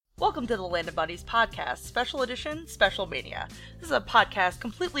Welcome to the Land of Buddies podcast, special edition, SpecialMania. This is a podcast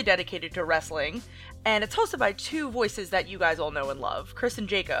completely dedicated to wrestling, and it's hosted by two voices that you guys all know and love, Chris and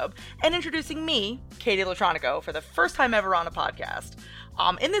Jacob, and introducing me, Katie Latronico, for the first time ever on a podcast.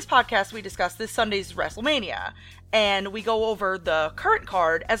 In this podcast, we discuss this Sunday's WrestleMania, and we go over the current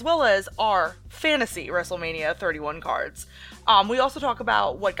card as well as our fantasy WrestleMania 31 cards. We also talk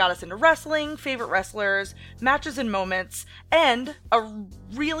about what got us into wrestling, favorite wrestlers, matches and moments, and a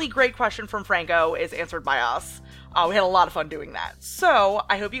really great question from Franco is answered by us. We had a lot of fun doing that. So,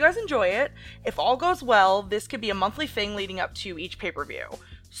 I hope you guys enjoy it. If all goes well, this could be a monthly thing leading up to each pay-per-view.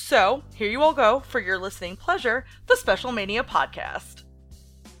 So, here you all go for your listening pleasure, the SpecialMania podcast.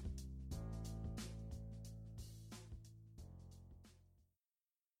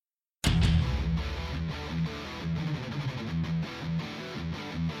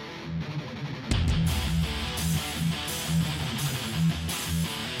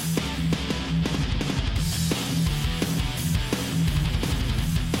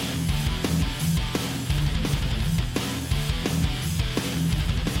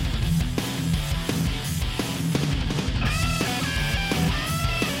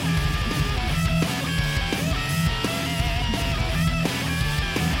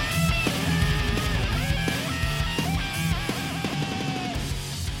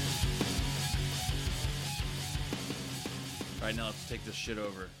 Take this shit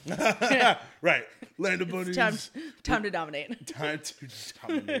over. Right. Land of Buddies. Time to dominate. Time to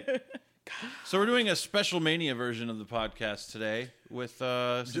dominate. So we're doing a special Mania version of the podcast today with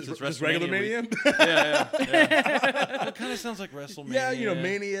just regular Mania? Yeah. It kind of sounds like WrestleMania. Yeah, you know,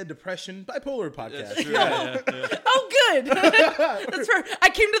 Mania, Depression, bipolar podcast. True, yeah. Oh, good. That's right. I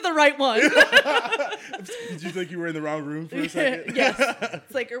came to the right one. Did you think you were in the wrong room for a second? Yes.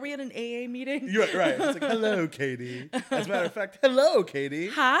 It's like, are we at an AA meeting? You're right. It's like, hello, Katie. As a matter of fact, hello, Katie.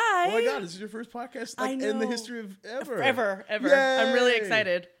 Hi. Oh my God, this is your first podcast in the history of ever. Ever. Yay. I'm really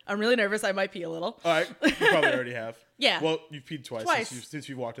excited. I'm really nervous. I might pee a little. All right. You probably already have. Yeah. Well, you've peed twice. Since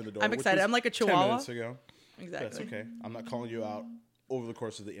you walked in the door. I'm excited. I'm like a chihuahua. 10 minutes ago. Exactly. That's okay. I'm not calling you out over the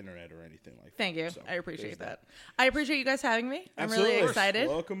course of the internet or anything like that. Thank you. So, I appreciate that. I appreciate you guys having me. I'm Absolutely. really excited.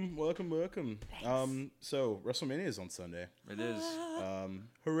 Welcome. Thanks. So WrestleMania is on Sunday. It is.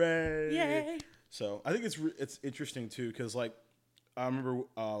 Hooray! Yay! So I think it's interesting too because like I remember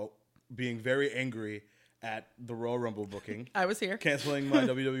being very angry at the Royal Rumble booking. I was here. Canceling my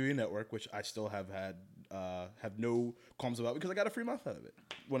WWE network, which I still have no qualms about because I got a free month out of it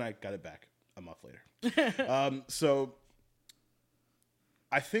when I got it back a month later. So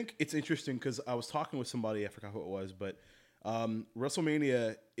I think it's interesting because I was talking with somebody, I forgot who it was, but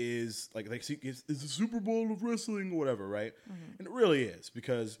WrestleMania is like it's the Super Bowl of wrestling or whatever, right? Mm-hmm. And it really is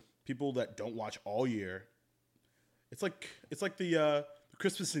because people that don't watch all year, it's like the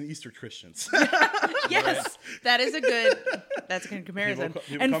Christmas and Easter Christians. Yes, that's a good comparison.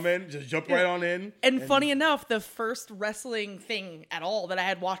 People come in, just jump right on in. And funny enough, the first wrestling thing at all that I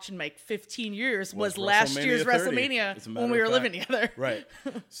had watched in like 15 years was last year's WrestleMania when we were living together. Right.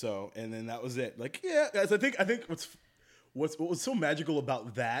 So, and then that was it. Like, yeah, guys, I think what was so magical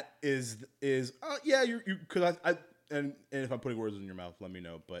about that is you because and if I'm putting words in your mouth, let me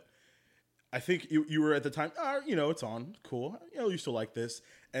know. But I think you were at the time, it's on, cool. You still like this,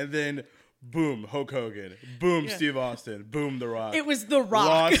 and then. Boom, Hulk Hogan. Boom, yeah. Steve Austin. Boom, The Rock. It was The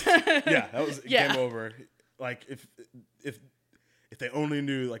Rock. Yeah, that was game over. Like if they only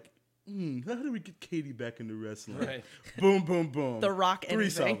knew, like, how do we get Katie back into wrestling? Right. Boom, boom, boom. The Rock. 3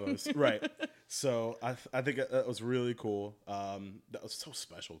 salvos. Right. So I think that was really cool. That was so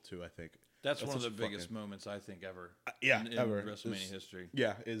special too. I think that's one of the biggest moments I think ever. In ever WrestleMania history.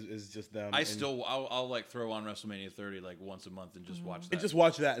 Yeah, is just them. I'll like throw on WrestleMania 30 like once a month and just watch that. And just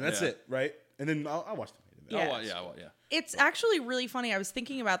watch that, and that's it, right? And then I'll watch the main event. Yeah. It's actually really funny. I was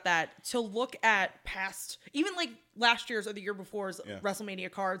thinking about that to look at past, even like last year's or the year before's WrestleMania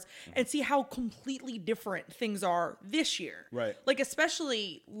cards, and see how completely different things are this year. Right. Like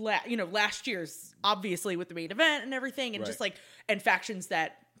especially last year's, obviously with the main event and everything, and just like and factions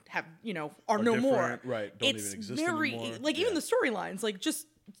that have are no more. Right. Don't even exist anymore. Like even the storylines, like just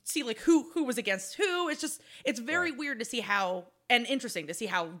see like who was against who. It's very weird to see how and interesting to see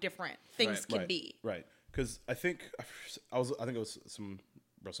how different things can be. Right. Because I think it was some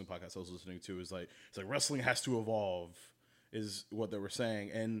wrestling podcast I was listening to. It's like wrestling has to evolve, is what they were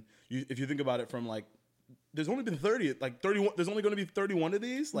saying. And if you think about it from like, there's only been 31. There's only going to be 31 of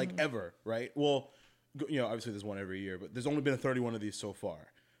these, like ever, right? Well, obviously there's one every year, but there's only been 31 of these so far.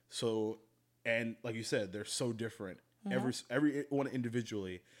 So, and like you said, they're so different. Every one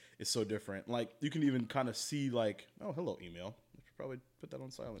individually is so different. Like you can even kind of see like, oh, hello, email. probably put that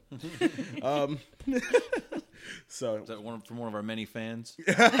on silent. So Is that from one of our many fans?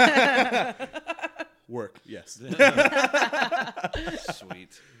 work, yes.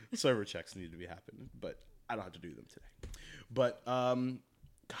 Sweet. Server checks need to be happening, but I don't have to do them today. But God,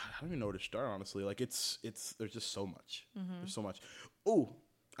 I don't even know where to start. Honestly, like it's there's just so much. There's so much. Oh,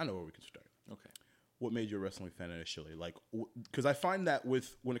 I know where we can start. Okay. What made you a wrestling fan initially? Like, because I find that when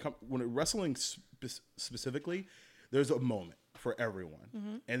wrestling specifically, there's a moment for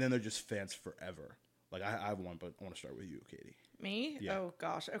everyone, and then they're just fans forever. Like I have one, but I want to start with you, Katie. Me? Yeah. Oh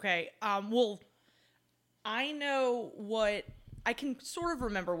gosh. Okay. Well, I know what I can sort of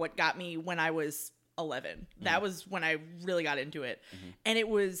remember what got me when I was 11. That was when I really got into it, and it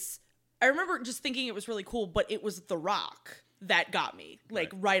was. I remember just thinking it was really cool, but it was The Rock that got me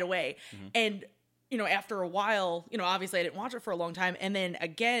like right away, and. After a while, obviously I didn't watch it for a long time. And then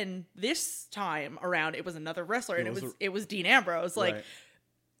again, this time around, it was another wrestler and it was Dean Ambrose. Like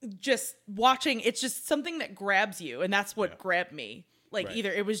just watching, it's just something that grabs you. And that's what grabbed me. Like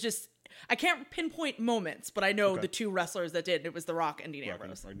either it was just, I can't pinpoint moments, but I know the two wrestlers that did. It was The Rock and Dean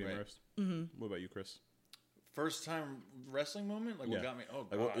Ambrose. Dean Ambrose. What about you, Chris? First time wrestling moment? Like what got me? Oh,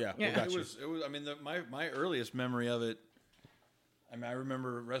 God. What got It you? was, I mean, my earliest memory of it, I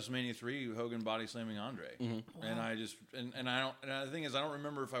remember WrestleMania 3, Hogan body slamming Andre, and I just and the thing is I don't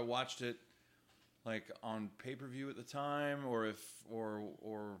remember if I watched it like on pay-per-view at the time or if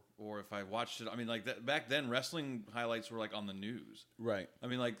I watched it. I mean, like that back then, wrestling highlights were like on the news, Right. I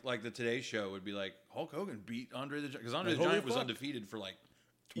mean, like the Today Show would be like Hulk Hogan beat Andre the Giant because Andre the Giant was undefeated for like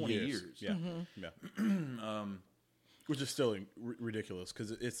 20 years. Yeah, yeah. Which is still ridiculous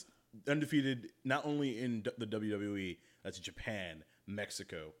because it's undefeated not only in the WWE. That's Japan,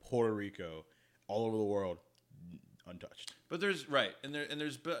 Mexico, Puerto Rico, all over the world, untouched. But there's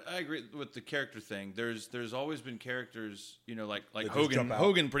but I agree with the character thing. There's always been characters, like Hogan.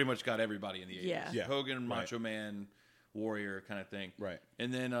 Hogan pretty much got everybody in the 80s. Yeah. Hogan, Macho Man, Warrior kind of thing. Right.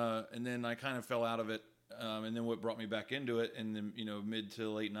 And then I kind of fell out of it. And then what brought me back into it in the mid to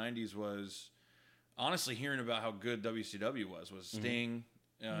late 90s was honestly hearing about how good WCW was Sting.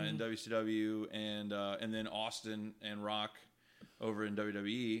 In WCW and then Austin and Rock over in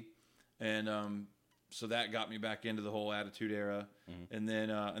WWE, and so that got me back into the whole Attitude Era, and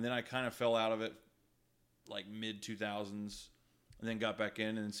then I kind of fell out of it like mid 2000s, and then got back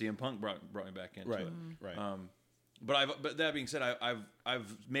in, and CM Punk brought me back into it. Right. But that being said,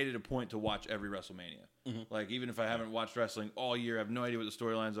 I've made it a point to watch every WrestleMania. Like even if I haven't watched wrestling all year, I have no idea what the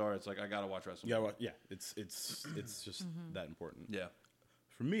storylines are. It's like I gotta watch WrestleMania. Yeah, it's just that important. Yeah.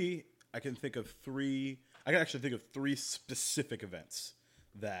 For me, I can actually think of three specific events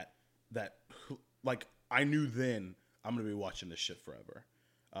that like I knew then I'm gonna be watching this shit forever.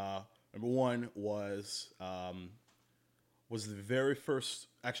 Number one was the very first.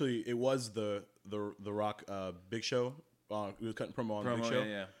 Actually, it was the Rock Big Show. He was cutting promo on the Big Show.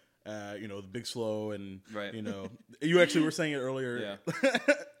 Yeah. The Big Slow and Right. You actually were saying it earlier. Yeah.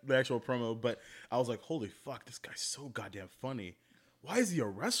 The actual promo, but I was like, holy fuck, this guy's so goddamn funny. Why is he a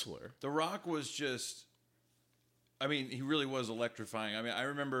wrestler? The Rock was just, I mean, he really was electrifying. I mean, I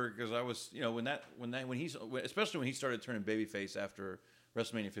remember because I was, especially when he started turning babyface after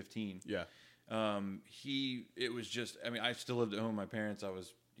WrestleMania 15. Yeah. It was just, I mean, I still lived at home with my parents. I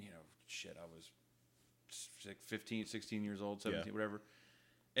was, I was like 15, 16 years old, 17, whatever.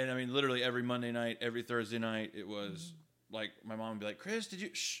 And I mean, literally every Monday night, every Thursday night, it was like, my mom would be like, Chris, did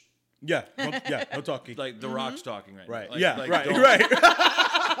you, shh. Yeah, no talking. Like The Rock's talking right now. Right. Like, right.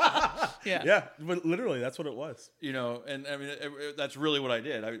 Yeah. Yeah, but literally, that's what it was. And I mean, that's really what I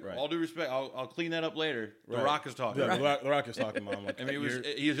did. All due respect, I'll clean that up later. The Rock is talking. Yeah, The Rock is talking, Mom. Like, I mean,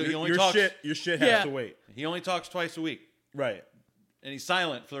 he only talks. Your shit has to wait. He only talks twice a week. Right. And he's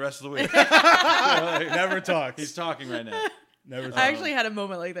silent for the rest of the week. Never talks. He's talking right now. Never talks. I actually had a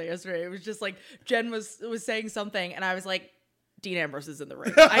moment like that yesterday. It was just like Jen was saying something, and I was like, Dean Ambrose is in the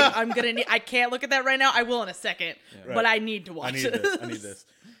ring. I can't look at that right now. I will in a second, but I need to watch it. I need this.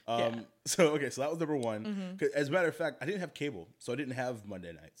 So that was number one. As a matter of fact, I didn't have cable, so I didn't have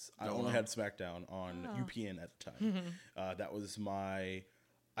Monday nights. I only had SmackDown on UPN at the time. That was my.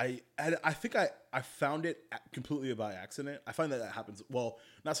 I think I found it completely by accident. I find that happens. Well,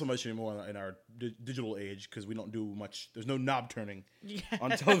 not so much anymore in our digital age because we don't do much. There's no knob turning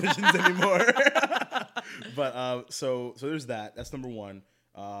on televisions anymore. But so there's that. That's number one.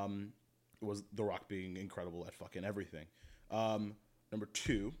 Was The Rock being incredible at fucking everything. Number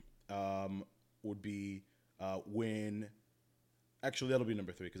two would be when. Actually, that'll be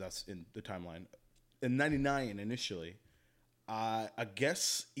number three because that's in the timeline. In '99, initially. I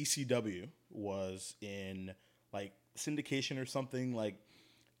guess ECW was in like syndication or something. Like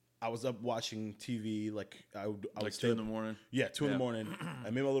I was up watching TV. Like I was 2 in the morning. Yeah, 2 in the morning.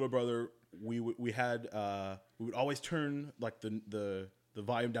 And me and my little brother, we would always turn like the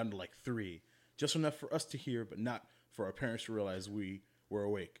volume down to like 3, just enough for us to hear, but not for our parents to realize we were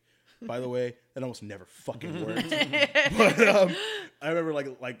awake. By the way, that almost never fucking worked. But I remember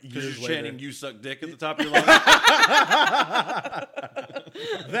like years later, chanting "You suck dick" at the top of your lungs.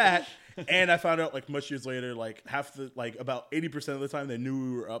 That, and I found out like much years later, like about 80% of the time they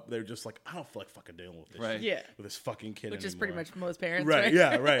knew we were up. They're just like, I don't feel like fucking dealing with this shit, Yeah. with this fucking kid Which anymore. is pretty much most parents, right? right?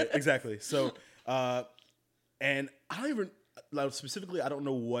 Yeah, right, exactly. So, and I don't even specifically, I don't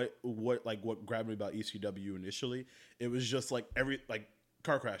know what grabbed me about ECW initially. It was just like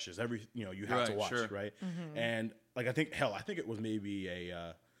car crashes, you have to watch, sure. right? Mm-hmm. And like I think it was maybe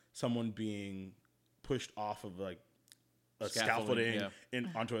someone being pushed off of like a scaffolding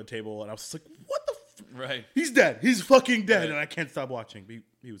onto a table, and I was just like, what the right? He's dead. He's fucking dead, Right. and I can't stop watching.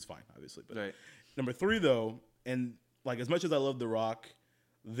 He was fine, obviously. But Right. Number 3 though, and like as much as I love The Rock,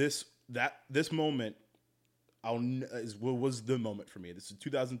 this moment was the moment for me. This is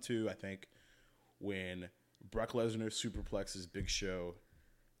 2002, I think, when Brock Lesnar superplexes Big Show.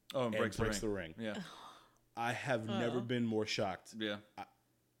 Oh, and breaks the ring. Yeah. I have never been more shocked. Yeah.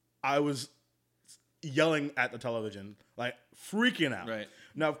 I was yelling at the television, like freaking out. Right.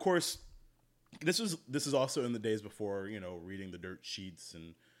 Now, of course, this is also in the days before, reading the dirt sheets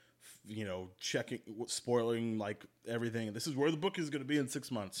and, checking, spoiling like everything. This is where the book is going to be in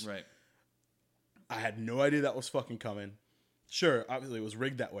 6 months. Right. I had no idea that was fucking coming. Sure, obviously it was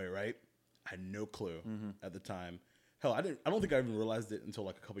rigged that way, right? I had no clue at the time. Hell, I don't think I even realized it until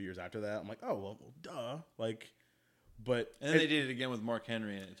like a couple years after that. I'm like, oh well, duh. Like, but and then they did it again with Mark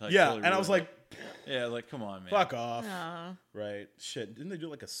Henry. And totally and I was like, yeah, like come on, man, fuck off. Right? Shit, didn't they do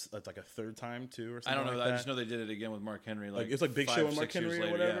like a third time too or something? I don't know. Like I just know they did it again with Mark Henry. Like it's like Big Show and Mark Henry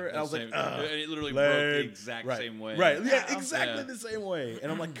or whatever. Yeah, and I was like, it literally broke the exact same way. Right? Yeah, exactly the same way.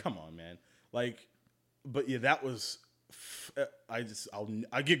 And I'm like, come on, man. Like, but yeah, that was. I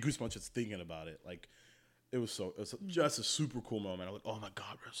get goosebumps just thinking about it. Like, it was just a super cool moment. I'm like, oh my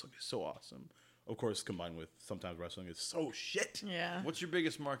god, wrestling is so awesome. Of course, combined with sometimes wrestling is so shit. Yeah. What's your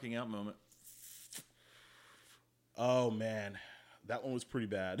biggest marking out moment? Oh man, that one was pretty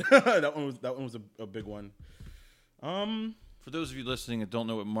bad. that one was a big one. For those of you listening that don't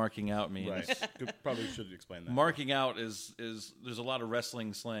know what marking out means, right? Probably should explain that. Marking out is there's a lot of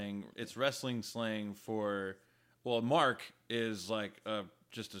wrestling slang. It's wrestling slang for, well, Mark is like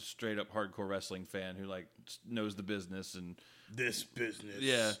just a straight up hardcore wrestling fan who like knows the business and this business.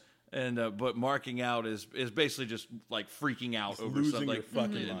 Yeah. And but marking out is basically just like freaking out just over losing something, your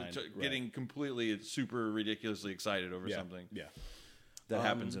fucking mind. Getting completely super ridiculously excited over something. Yeah, that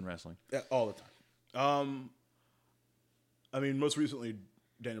happens in wrestling all the time. I mean, most recently,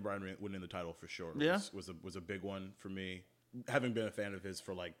 Daniel Bryan winning the title for sure. Was a big one for me. Having been a fan of his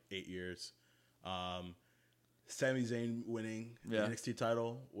for like 8 years, Sami Zayn winning the NXT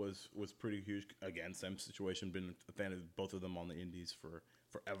title was pretty huge. Again, same situation. Been a fan of both of them on the Indies for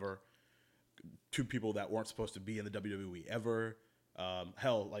forever. 2 people that weren't supposed to be in the WWE ever.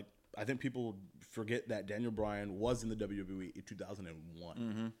 Hell, like I think people forget that Daniel Bryan was in the WWE in 2001.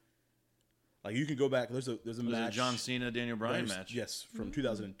 Mm-hmm. Like you can go back. There's a match. A John Cena Daniel Bryan match. Yes, from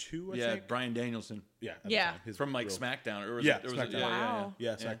 2002. I think. Bryan Danielson. Yeah. From like SmackDown or SmackDown. Wow.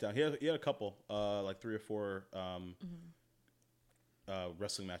 Yeah, SmackDown. He had a couple, like 3 or 4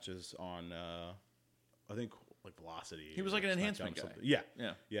 wrestling matches on. I think like Velocity. He was like an enhancement guy. Yeah.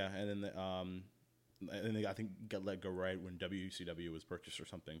 And then I think got let go right when WCW was purchased or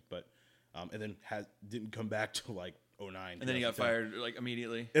something. But and then didn't come back till like 2009. And then he got fired like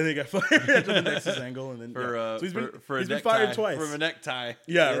immediately. And then he got fired after the Nexus angle, and then so he's been fired twice from a necktie.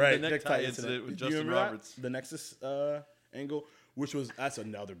 Yeah, right. The necktie incident with Justin Roberts. The Nexus angle, that's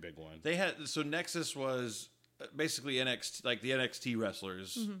another big one. They had Nexus was basically NXT, like the NXT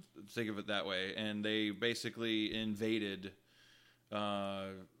wrestlers. Mm-hmm. Think of it that way, and they basically invaded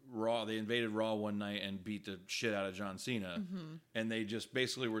Raw. They invaded Raw one night and beat the shit out of John Cena. Mm-hmm. And they just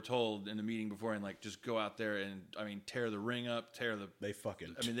basically were told in the meeting before, and like just go out there and tear the ring up, they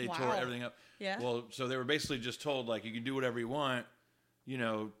tore everything up. Yeah. Well, so they were basically just told like you can do whatever you want,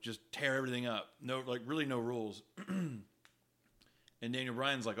 just tear everything up. No, like really no rules. And Daniel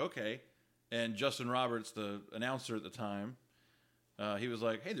Bryan's like, okay. And Justin Roberts, the announcer at the time, he was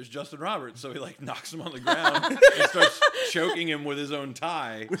like, hey, there's Justin Roberts. So he like knocks him on the ground and starts choking him with his own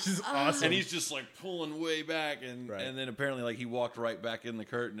tie. Which is awesome. And he's just like pulling way back. And then apparently like he walked right back in the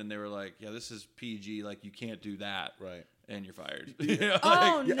curtain and they were like, yeah, this is PG. Like you can't do that. Right. and you're fired.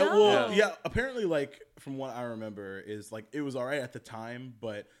 Oh, Yeah, no. well, yeah. Apparently, like from what I remember, is like it was all right at the time,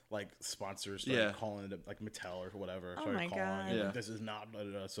 but like sponsors started calling it like Mattel or whatever. Oh started my calling God. it, like, this is not. Blah,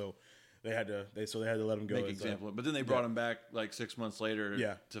 blah, blah. So they had to let him go. Make example. But then they brought him back like 6 months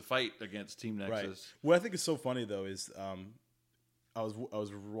later to fight against Team Nexus. Right. What I think is so funny though is I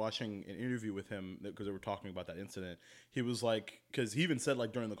was watching an interview with him because they were talking about that incident. He was like, because he even said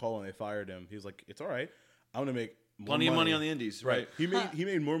like during the call when they fired him, he was like, "It's all right. I'm gonna make plenty of money on the indies." Right. He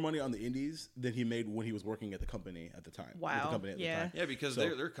made more money on the indies than he made when he was working at the company at the time. Wow. With the company at the time. Yeah, because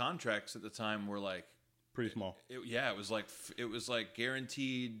their contracts at the time were like pretty small. It was like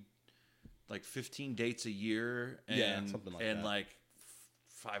guaranteed like 15 dates a year and something like and that. like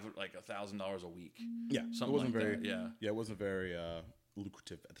 $1,000 a week. Yeah, something it wasn't like very. that. Yeah, it wasn't very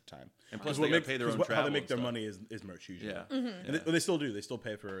lucrative at the time. And plus, they got to pay their own travel. How they make their and money is merch usually. Yeah, And they still do. They still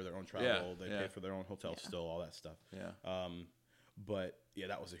pay for their own travel. Yeah, They pay for their own hotel. Still, all that stuff. Yeah. But yeah,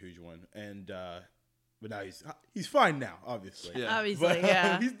 that was a huge one. And but now he's fine now. Obviously. Yeah. Obviously, But,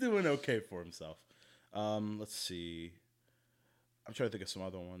 yeah. he's doing okay for himself. Let's see. I'm trying to think of some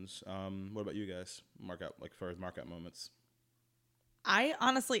other ones. What about you guys? Markout moments. I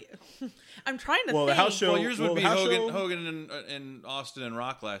honestly, I'm trying to Well, think. the house show. Well, yours would be the house Hogan and Austin and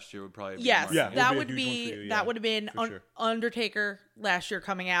Rock last year would probably be Yes, Yeah, that it would would be a huge one for be you, that would have been for sure. Undertaker last year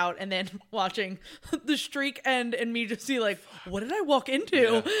coming out, and then watching the streak end, and me just see like, what did I walk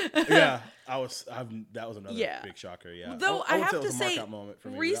into? Yeah, that was another Yeah. big shocker. Yeah, Though I I would have say it to was a say, markout moment for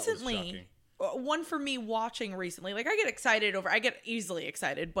me. That was recently, shocking. one for me watching recently, like I get easily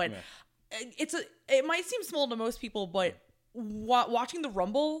excited, but it might seem small to most people, but watching the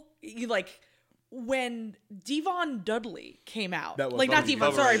Rumble, when Devon Dudley came out, That was like not Bubba Devon,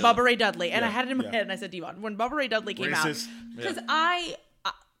 Ray sorry, Dudley. Bubba Ray Dudley, and I Yeah, had it in my yeah. head, and I said Devon. When Bubba Ray Dudley came out, Racist. because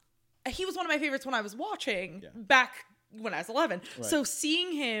he was one of my favorites when I was watching Yeah. back when I was 11. Right. So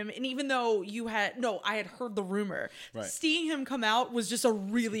seeing him, and even though I had heard the rumor, Right. seeing him come out was just a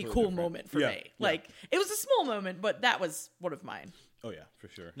really cool different. moment for Yeah, me. yeah. Like it was a small moment, but that was one of mine. Oh yeah, for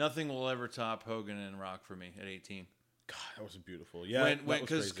sure. Nothing will ever top Hogan and Rock for me at 18. God, that was beautiful. Yeah,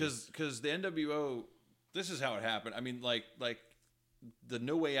 Because the NWO, this is how it happened. I mean, like the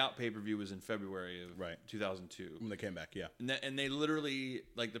No Way Out pay-per-view was in February of 2002 when they came back. Yeah, and they literally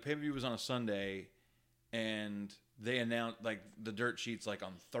like the pay-per-view was on a Sunday, and they announced like the dirt sheets like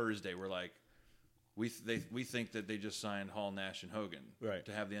on Thursday were like we think that they just signed Hall, Nash, and Hogan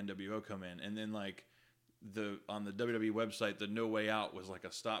to have the NWO come in, and then like on the WWE website, the No Way Out was like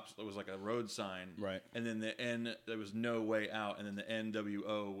it was like a road sign, and then there was No Way Out, and then the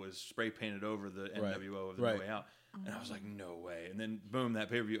NWO was spray painted over the NWO of the No Way Out, and I was like, no way, and then boom,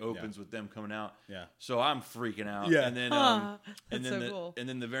 that pay-per-view opens with them coming out, so I'm freaking out, and then cool. and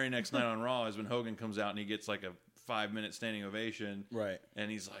then the very next night on Raw is when Hogan comes out and he gets like a 5-minute standing ovation,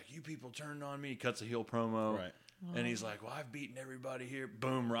 and he's like, you people turned on me, he cuts a heel promo, and he's like, well, I've beaten everybody here.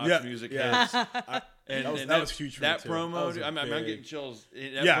 Boom, Rock's music hits. And that was huge for me, that too. promo, That was I'm getting chills.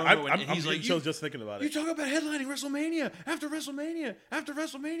 I'm getting chills just thinking about it. You talk about headlining WrestleMania after WrestleMania after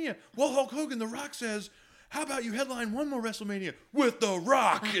WrestleMania. Well, Hulk Hogan, The Rock says, how about you headline one more WrestleMania with The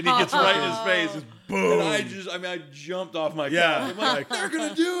Rock? And he gets right in his face. Boom. And I jumped off my couch. I'm like, they're going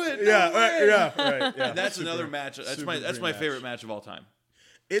to do it. Right. And that's another match. That's my favorite match of all time.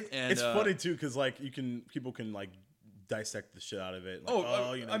 It's funny too because like people can like dissect the shit out of it.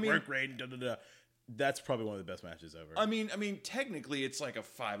 Like, work rate, da da da. That's probably one of the best matches ever. I mean, technically it's like a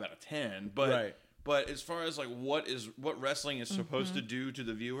 5 out of 10, but as far as like what wrestling is supposed to do to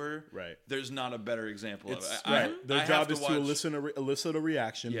the viewer, there's not a better example of it. Their job is to elicit a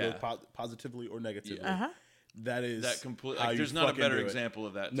reaction, both positively or negatively. That is that completely. There's not a better example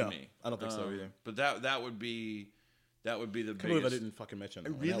of that to me. I don't think so either. But that would be the biggest. I believe I didn't fucking mention that.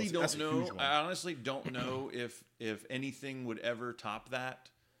 I really don't know. I honestly don't know if anything would ever top that,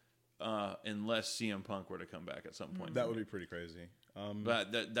 unless CM Punk were to come back at some point. That would be pretty crazy.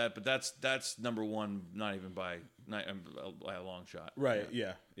 But that's number one, not by a long shot. Right?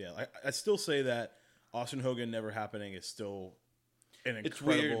 Yeah. I still say that Austin Hogan never happening is still an incredible, it's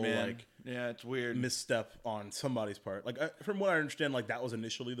weird, man. like, it's weird misstep on somebody's part. Like from what I understand, like that was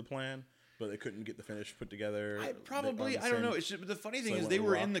initially the plan, but they couldn't get the finish put together. I don't know. It's just, the funny thing is they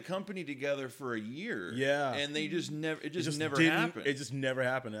were in the company together for a year. Yeah, and they just never. It just never happened. It just never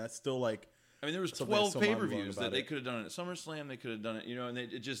happened. And that's still like. I mean, there was 12 pay-per-views that they could have done it at SummerSlam. They could have done it, and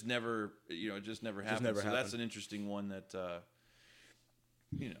it just never, it just never happened. So that's an interesting one that,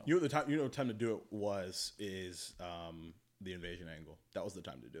 You know the time to do it is the invasion angle. That was the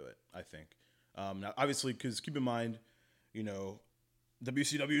time to do it, I think. Now, obviously, because keep in mind,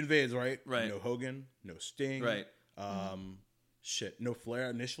 WCW invades, right? Right. No Hogan, no Sting, right? No Flair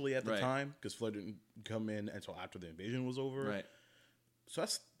initially at the Right. time because Flair didn't come in until after the invasion was over. Right. So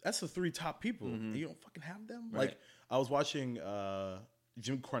that's the 3 top people. And you don't fucking have them. Right. Like I was watching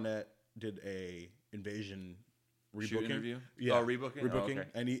Jim Cornette did a invasion rebooking Shoot interview? Yeah, Oh, rebooking? Oh, okay.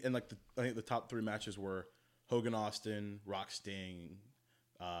 And like I think the top 3 matches were Hogan Austin, Rock Sting,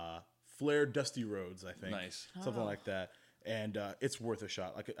 Flair Dusty Rhodes. I think Nice. something like that. And it's worth a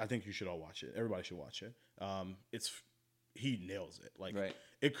shot. Like I think you should all watch it. Everybody should watch it. He nails it. Like Right.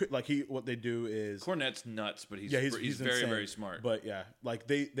 it could what they do is Cornette's nuts, but he's he's very, insane. very smart. But yeah, like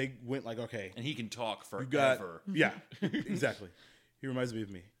they went like, okay, and he can talk you got forever. yeah, exactly. He reminds me of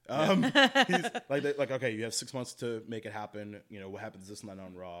me. He's like okay, you have 6 months to make it happen. You know what happens this night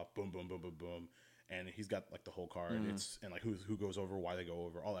on Raw? Boom, boom, boom, boom, boom, and he's got like the whole card. It's and like who goes over, why they go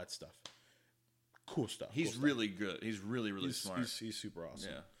over, all that stuff. Cool stuff. He's really good. He's really smart. He's super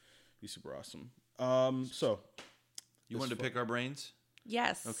awesome. Yeah. He's super awesome. So You wanted to pick our brains?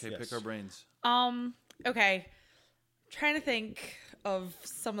 Yes. Okay, Yes. pick our brains. Okay. Trying to think of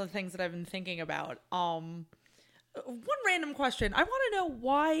some of the things that I've been thinking about. One random question. I want to know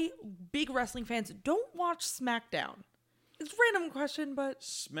why big wrestling fans don't watch SmackDown. It's a random question, but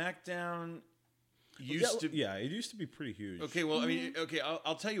SmackDown used to. yeah, it used to be pretty huge. Okay, well, I mean, okay,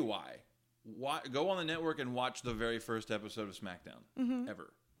 I'll tell you why. Go on the network and watch the very first episode of SmackDown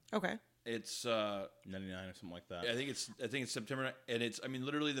ever. okay. It's 99 or something like that. I think it's September, and it's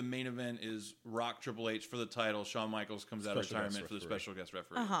literally the main event is Rock Triple H for the title. Shawn Michaels comes out of Special guest retirement for the referee. special guest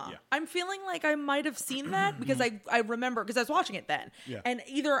referee. Yeah. I'm feeling like I might have seen that because I remember because I was watching it then. Yeah. And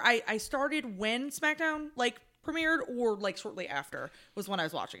either I started when SmackDown like premiered or like shortly after was when I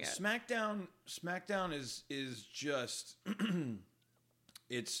was watching it. SmackDown is just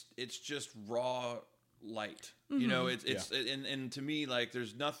it's just raw light. You know, and to me, like,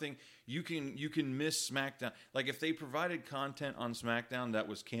 there's nothing you can miss SmackDown. Like, if they provided content on SmackDown that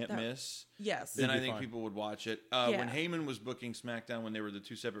was can't miss, Yes. then It'd I be think fine. people would watch it. Yeah. When Heyman was booking SmackDown, when they were the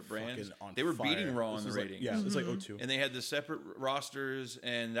 2 separate brands, Fucking on they were fire. beating Raw in This the was ratings. Like, yeah, it's like 02. And they had the separate rosters,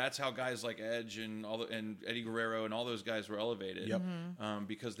 and that's how guys like Edge and and Eddie Guerrero and all those guys were elevated. Yep.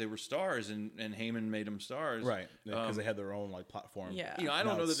 Because they were stars, and Heyman made them stars, Right, because they had their own like platform. Yeah. You know, I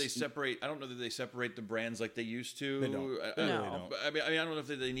don't Now know that they it's- separate. I don't know that they separate the brands like they used to. They don't. They No. really don't. But, I mean, I don't know if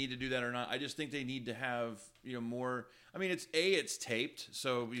they need to do that or not. I just think they need to have more. I mean, it's taped,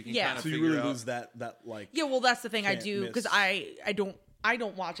 so you can Yeah. kind of So you figure really out. lose that like. Yeah, well, that's the thing I Can't do because miss. I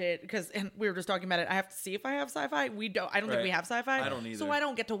don't watch it because and we were just talking about it. I have to see if I have sci-fi. We don't. I don't think Right. we have sci-fi. I don't either. So I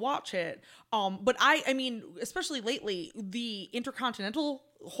don't get to watch it. But I mean, especially lately, the Intercontinental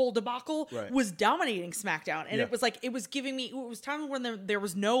whole debacle Right. was dominating SmackDown, and Yeah. it was like it was giving me. It was time when there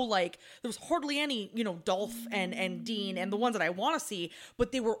was no like there was hardly any Dolph and Dean and the ones that I want to see,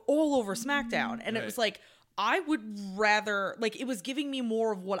 but they were all over SmackDown, and it Right. was like. I would rather it was giving me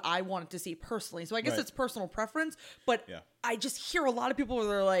more of what I wanted to see personally. So I guess Right. it's personal preference, but Yeah. I just hear a lot of people where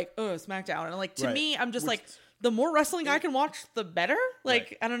they're like, "Oh, SmackDown," and like to Right. me, I'm just Which- like, the more wrestling I can watch, the better. Like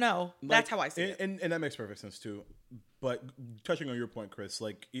Right. I don't know, Like, that's how I see it. and that makes perfect sense too. But touching on your point, Chris,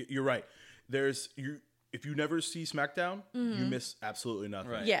 like you're right. If you never see SmackDown, you miss absolutely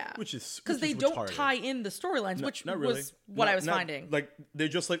nothing. Right. Yeah, which is because they which is don't retarded. tie in the storylines, which Not really. was what I was finding. Like they're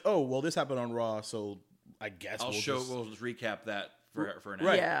just like, oh, well, this happened on Raw, so I guess We'll just recap that for an hour.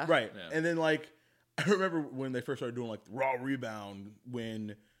 Right, Yeah. right. Yeah. And then like I remember when they first started doing like Raw Rebound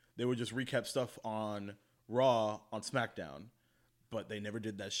when they would just recap stuff on Raw on SmackDown, but they never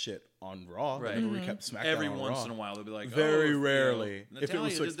did that shit on Raw. Right. They never recapped SmackDown Every on once Raw. in a while, they'll be like, Very oh, rarely, if it Natalia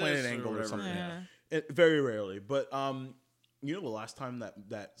was to did explain this an angle or whatever. something. Yeah. Very rarely. But the last time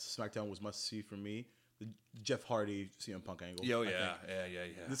that SmackDown was must see for me, the Jeff Hardy CM Punk angle. Oh I yeah, think.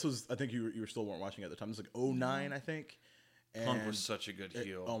 yeah. This was, I think you were still weren't watching at the time. It was like 09, I think. Punk And was such a good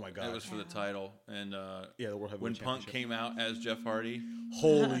heel. oh my God. It was for the title, and yeah, the World Heavyweight when Punk Championship. came out as Jeff Hardy,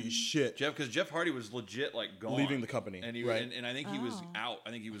 Holy shit. because Jeff Hardy was legit like gone, Leaving the company, and he right. and I think he was out. I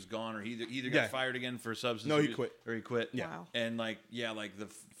think he was gone, or he either Yeah. got fired again for substance. No, he abuse, quit. or he quit. Yeah. Wow. And like the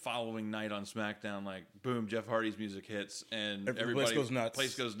following night on SmackDown, like boom, Jeff Hardy's music hits, and The place everybody goes nuts.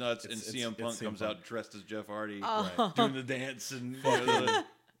 Place goes nuts, and It's CM Punk CM comes Punk. out dressed as Jeff Hardy, Right. doing the dance, and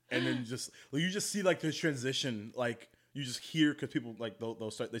And then you just see like this transition, like you just hear because people like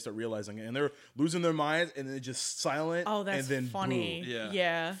they'll start realizing it, and they're losing their minds, and then just silent. Oh, that's and then funny. boom.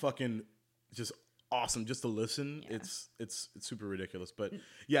 Yeah. Fucking just awesome just to listen. Yeah. It's super ridiculous, but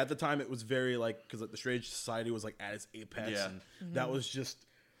yeah, at the time it was very like because like, the Strange Society was like at its apex, Yeah. and that was just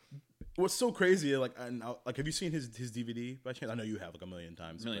what's so crazy. Like, have you seen his DVD by chance? I know you have like a million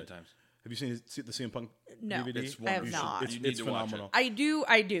times. a million but times. Have you seen the CM Punk No, DVD? I have not. It's phenomenal. I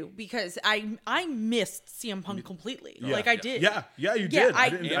do because I missed CM Punk completely. Yeah. Like I did. Yeah, you did. I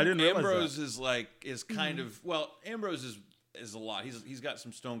didn't realize Ambrose that. is kind of Ambrose is a lot. He's got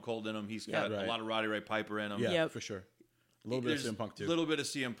some Stone Cold in him. He's got a lot of Roddy Ray Piper in him. Yeah, for sure. A little bit of CM Punk too. A little bit of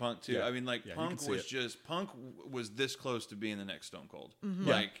CM Punk too. Yeah. I mean, like Punk was this close to being the next Stone Cold.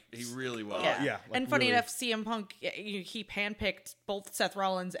 Like he really was. Yeah. Like, and funny really. enough, CM Punk he handpicked both Seth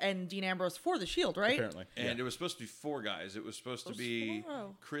Rollins and Dean Ambrose for the Shield, right? Apparently. And it was supposed to be 4 guys. It was supposed to be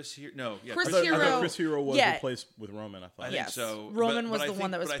Chris Hero. No, yeah, Chris I thought Hero. Chris Hero was replaced with Roman. I thought. I think so. Roman was the one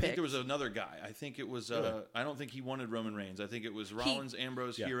that was But I think picked. there was another guy. I think it was. I don't think he wanted Roman Reigns. I think it was Rollins,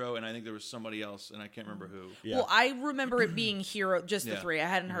 Ambrose, Hero, and I think there was somebody else, and I can't remember who. Yeah. Well, I remember it being Hero, just the 3. I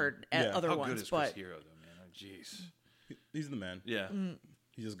hadn't heard other How ones, good is but Chris Hero though, man? Oh, jeez. He's the man. Yeah.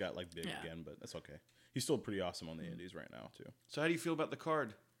 He just got like big again, but that's okay. He's still pretty awesome on the Indies right now too. So how do you feel about the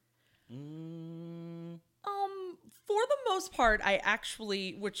card? for the most part, I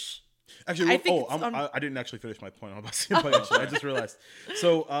actually, Actually, I think I didn't actually finish my point about CM Punk. Actually, I just realized.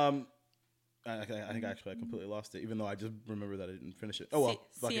 So, I think actually I completely lost it, even though I just remember that I didn't finish it. Oh well,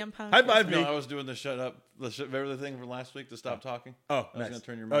 fuck CM it. Punk. High five me. No, I was doing the shut up. Remember the thing from last week to stop talking? Oh, I was nice. gonna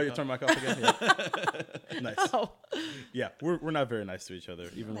turn your Oh, mic you off. turned my mic off again. Yeah. Nice. Oh, Yeah, we're not very nice to each other,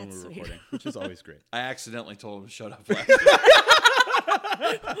 even when That's we're sweet. recording, which is always great. I accidentally told him to shut up last week.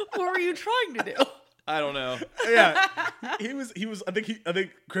 what were you trying to do? I don't know. Yeah, he was. I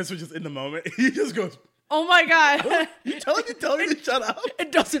think Chris was just in the moment. He just goes, Oh my god! "You telling me to shut up?"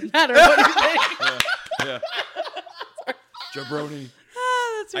 It doesn't matter what you think. Yeah. Jabroni.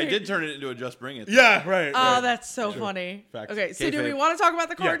 That's I right. did turn it into a Just Bring It. Yeah, right. Oh, right. that's so funny. Facts. Okay, so do Kayfabe. we want to talk about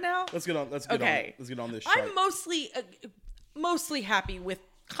the Yeah, card now? Let's get on. Let's get on this. I'm mostly happy with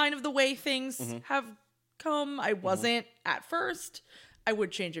kind of the way things have come. I wasn't at first. I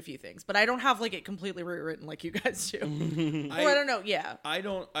would change a few things, but I don't have like it completely rewritten like you guys do. Or I don't know. Yeah. I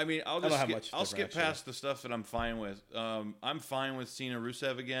don't. I mean, I'll don't just have skip, much I'll different, skip past the stuff that I'm fine with. I'm fine with Cena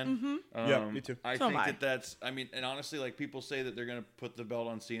Rusev again. Yeah, me too. I So think am I. that's. I mean, and honestly, like people say that they're going to put the belt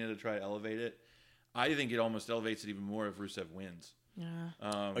on Cena to try to elevate it. I think it almost elevates it even more if Rusev wins.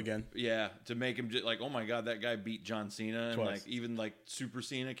 Yeah. Again. Yeah, to make him just like, oh my god, that guy beat John Cena, and Twice. like even like Super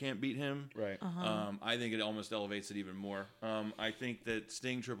Cena can't beat him. Right. I think it almost elevates it even more. I think that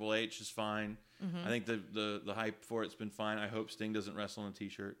Sting Triple H is fine. I think the hype for it's been fine. I hope Sting doesn't wrestle in a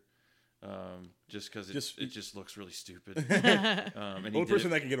t-shirt, just because it just looks really stupid. The only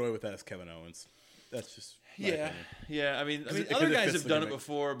person that can get away with that is Kevin Owens. That's just my opinion. yeah. I mean, it other fits guys the have done it gimmick.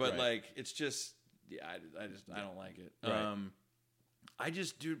 before, but Right. like it's just I don't like it. Right. I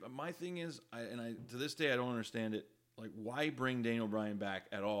just, dude, my thing is, I to this day I don't understand it. Like, why bring Daniel Bryan back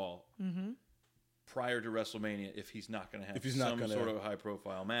at all prior to WrestleMania if he's not going to have some sort of high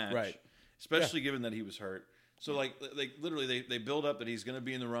profile match, Right? Especially given that he was hurt. So like literally they build up that he's going to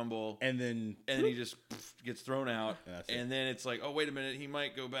be in the Rumble, And then he just gets thrown out, And that's it. and then it's like, oh wait a minute, he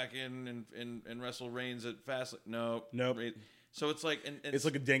might go back in and wrestle Reigns at Fastlane. Nope. So it's like, and it's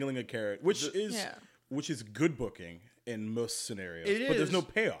like a dangling a carrot, which Yeah. is good booking in most scenarios. It but there's is. no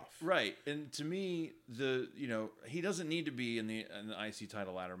payoff. right. And to me, he doesn't need to be in the IC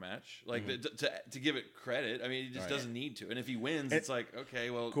title ladder match, like to give it credit. I mean, he just doesn't need to. And if he wins, it's like, okay,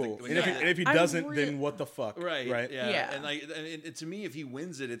 well, Cool. the And guy if he I'm doesn't, real- then what the fuck? right, Right. yeah. Yeah. And like, and to me, if he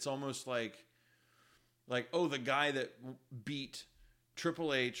wins it, it's almost like, oh, the guy that beat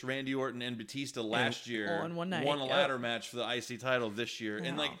Triple H, Randy Orton, and Batista last year all in one night. won a Yep. ladder match for the IC title this year,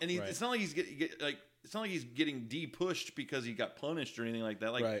 and Wow. like, and Right. it's not like he's it's not like he's getting de-pushed because he got punished or anything like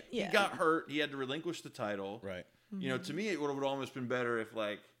that. Like, Right. he Yeah. got hurt, he had to relinquish the title. Right. To me, it would have almost been better if,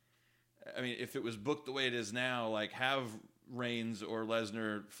 like, I mean, if it was booked the way it is now, like, have Reigns or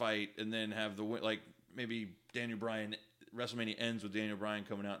Lesnar fight, and then have like maybe Daniel Bryan. WrestleMania ends with Daniel Bryan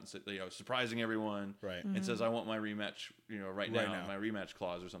coming out and surprising everyone, Right. And says, "I want my rematch, right now, my rematch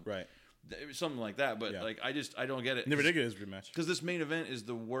clause or something, Right. Something like that." But Yeah. like, I don't get it. Never did get his rematch. Because this main event is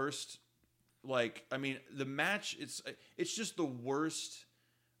the worst. Like, I mean, the match it's just the worst.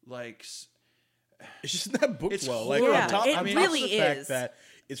 Like, It's just not booked It's well. Like horrible. on top, it on top really of the fact is. that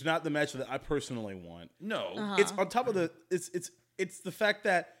it's not the match that I personally want. no, It's on top of it's the fact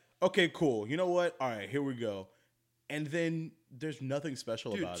that, okay, cool. You know what? All right, here we go. And then there's nothing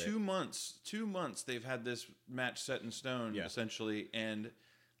special dude, about 2 months. 2 months they've had this match set in stone, essentially, and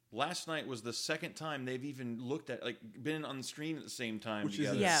last night was the second time they've even looked at, like, been on the screen at the same time Which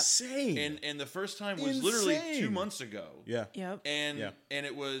together. is insane. And the first time was literally 2 months ago. Yeah. Yep. And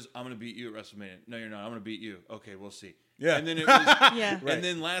it was, I'm going to beat you at WrestleMania. No, you're not. I'm going to beat you. Okay, we'll see. Yeah. And then it was, Yeah. and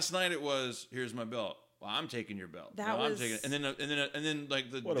then last night it was, here's my belt. well, I'm taking your belt. That no, was... I'm taking it. And then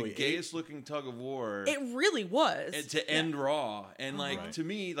like the gayest looking tug of war. It really was. To end Raw. And like, to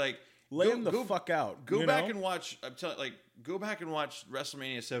me, like, lay him the fuck out. Go back and watch, go back and watch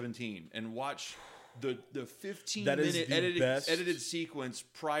WrestleMania 17 and watch the 15-minute edited sequence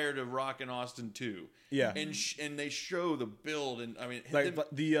prior to Rock and Austin 2. Yeah. And they show the build, and I mean, like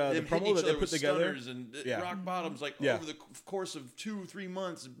the promo that they put together and rock bottoms like over the course of 2-3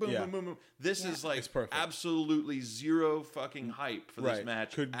 months. Boom, boom, boom, boom. This is like absolutely zero fucking hype for this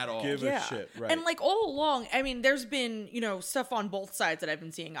match at all. Give a shit, right? And like all along, I mean, there's been stuff on both sides that I've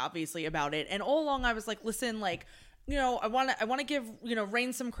been seeing, obviously, about it, and all along I was like, listen, like. I want to give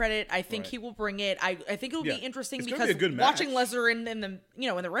Reigns some credit. I think he will bring it. I think it'll be interesting because watching Lesnar in the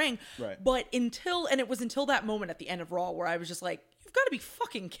in the ring. Right. But it was until that moment at the end of Raw where I was just like, you've got to be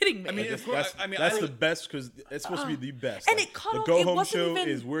fucking kidding me. I mean, that's the best because it's supposed to be the best. And like, it cut the off, go it home wasn't show even...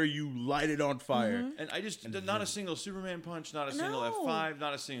 is where you light it on fire. And I just not a single Superman punch, not a single F5,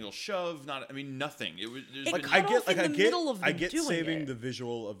 not a single shove, nothing. It was I get saving the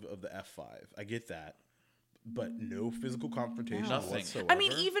visual of the F5. I get that. But no physical confrontation whatsoever. I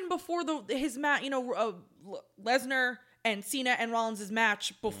mean, even before his match, Lesnar and Cena and Rollins'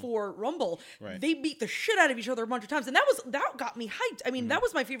 match before Rumble, they beat the shit out of each other a bunch of times, and that got me hyped. I mean, that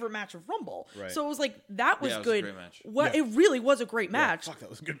was my favorite match of Rumble. Right. So it was like that was good. Was a great match. It really was a great match. Fuck,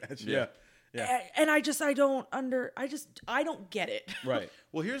 that was a good match. Yeah. And I don't get it. Right.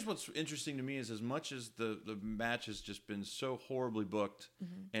 Well, here's what's interesting to me is as much as the match has just been so horribly booked,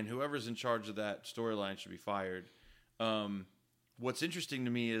 and whoever's in charge of that storyline should be fired. What's interesting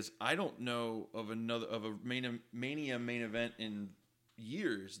to me is I don't know of a Mania main event in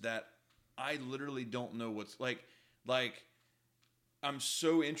years that I literally don't know what's like. I'm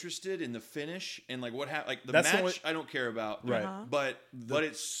so interested in the finish and like what happened. Like the match, I don't care about. Right. But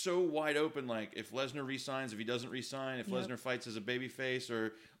it's so wide open. Like if Lesnar resigns, if he doesn't resign, if Lesnar fights as a babyface,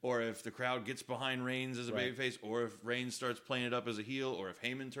 or if the crowd gets behind Reigns as a babyface, or if Reigns starts playing it up as a heel, or if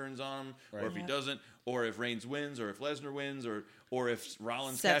Heyman turns on him, or if he doesn't, or if Reigns wins, or if Lesnar wins, or if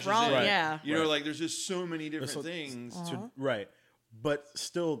Rollins cashes in. Like there's just so many different things. Right. But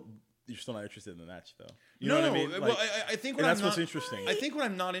still, you're still not interested in the match, though. You know what I mean? Well, I think what's interesting. I think what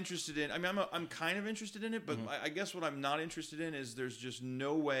I'm not interested in. I mean, I'm kind of interested in it, but I guess what I'm not interested in is there's just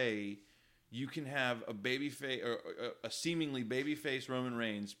no way you can have a babyface or a seemingly babyface Roman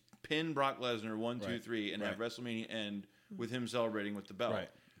Reigns pin Brock Lesnar 1, 2, 3, and have WrestleMania end with him celebrating with the belt. Right.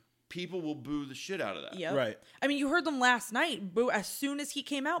 People will boo the shit out of that. Yep. Right. I mean, you heard them last night boo as soon as he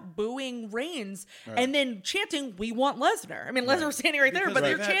came out, booing Reigns and then chanting, "We want Lesnar." I mean, Lesnar was standing right there, but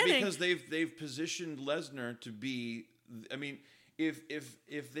they're chanting because they've positioned Lesnar to be. I mean, if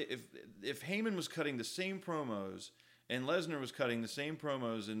Heyman was cutting the same promos and Lesnar was cutting the same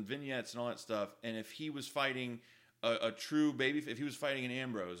promos and vignettes and all that stuff, and if he was fighting a true baby, if he was fighting an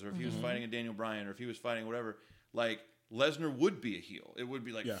Ambrose or if he was fighting a Daniel Bryan or if he was fighting whatever, like. Lesnar would be a heel. It would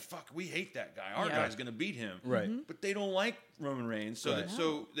be like, fuck, we hate that guy. Our guy's going to beat him. Right. But they don't like Roman Reigns,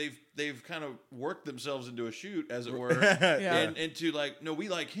 so they've kind of worked themselves into a shoot, as it were, and to like, no, we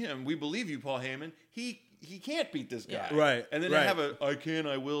like him. We believe you, Paul Heyman. He can't beat this guy. Right. And then they have a I can,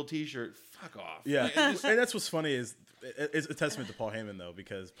 I will t-shirt. Fuck off. Yeah. And that's what's funny is it's a testament to Paul Heyman, though,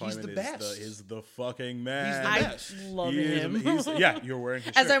 because Paul Heyman is the fucking man. He's the best. I love him. You're wearing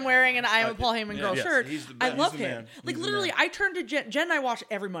his as shirt. I'm wearing an I am a Paul Heyman girl shirt. He's the best. I love him. Like literally, I turn to Jen and I watch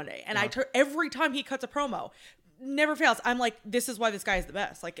every Monday, and every time he cuts a promo, never fails. I'm like, this is why this guy is the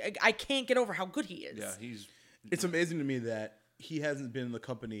best. Like I can't get over how good he is. Yeah, It's amazing to me that he hasn't been in the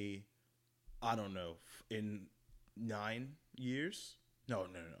company, I don't know, in 9 years. No.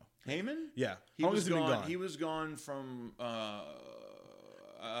 Heyman? Yeah. He was gone. He was gone from. That's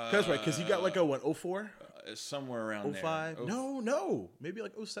right, because he got let go, 04? Somewhere around 05? there. No. Maybe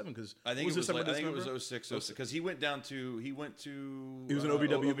like 07, because I think it was 06, because he went to. He was in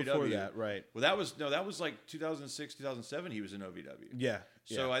OVW before that, right? Well, that was like 2006, 2007. He was in OVW. Yeah.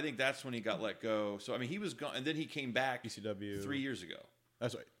 So I think that's when he got let go. So I mean, he was gone, and then he came back ECW 3 years ago.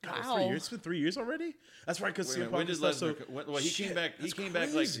 That's right. God, wow. 3 years. It's been 3 years already. That's right. Because when did Lesnar? Well, he came back. He came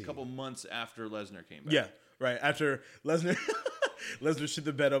back like a couple months after Lesnar came back. Yeah, right after Lesnar. Lesnar shit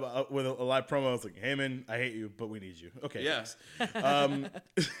the bed up with a live promo. I was like, "Heyman, I hate you, but we need you." Okay. Yeah.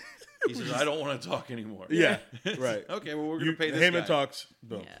 He says, "I don't want to talk anymore." Yeah. Right. Okay. Well, we're gonna pay this Heyman guy. talks.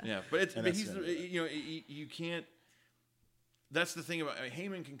 Boom. Yeah. But he's you can't. That's the thing about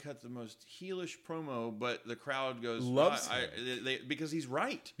Heyman can cut the most heelish promo, but the crowd goes loves him because he's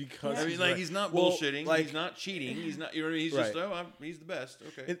right. Because he's not bullshitting, he's not cheating, he's not. You know what I mean? He's just he's the best.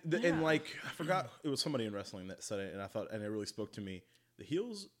 Okay. And like I forgot it was somebody in wrestling that said it, and I thought, and it really spoke to me. The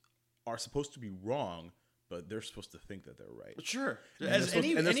heels are supposed to be wrong, but they're supposed to think that they're right. Sure, And as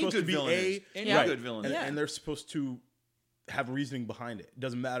any good villain is. Any right. good villain is. And they're supposed to have reasoning behind it. It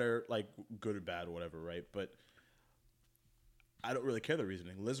doesn't matter, like, good or bad or whatever, right? But I don't really care the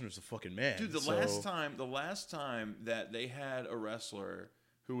reasoning. Lesnar's a fucking man. Dude, the last time that they had a wrestler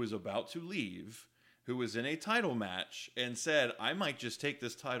who was about to leave, who was in a title match and said, I might just take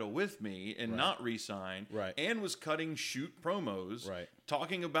this title with me and not re-sign, and was cutting shoot promos,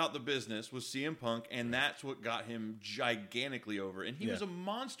 talking about the business, was CM Punk, and that's what got him gigantically over. And he was a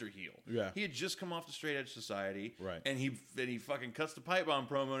monster heel. Yeah. He had just come off the Straight Edge Society, and he fucking cuts the pipe bomb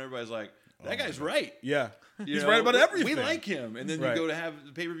promo, and everybody's like, that guy's right. Yeah. He's right about everything. We like him. And then you go to have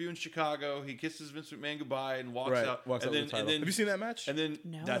the pay-per-view in Chicago. He kisses Vince McMahon goodbye and walks out. And then, have you seen that match? And then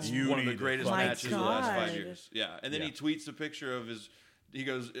that's one of the greatest matches of the last 5 years. Yeah. And then he tweets a picture of his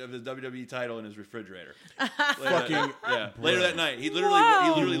WWE title in his refrigerator. Later that night. He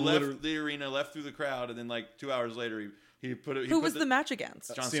literally left the arena, left through the crowd, and then like 2 hours later he put it. Who was the match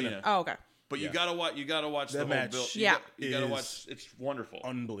against? John Cena. Oh, okay. But you gotta watch the whole match. Build. You gotta watch. It's wonderful,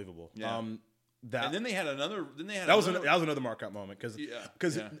 unbelievable. Yeah. And then they had another. That was another markout moment because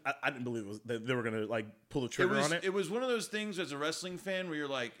I didn't believe they were gonna like pull the trigger on it. It was one of those things as a wrestling fan where you're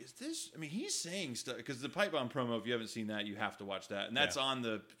like, is this? I mean, he's saying stuff because the pipe bomb promo. If you haven't seen that, you have to watch that, and that's on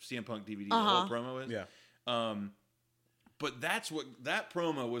the CM Punk DVD. The whole promo is. Yeah. But that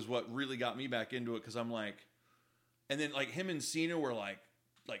promo was what really got me back into it because I'm like, and then like him and Cena were like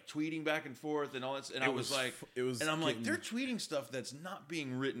tweeting back and forth and all that, and I'm like, they're tweeting stuff that's not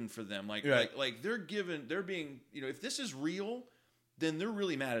being written for them. Like they're being, if this is real, then they're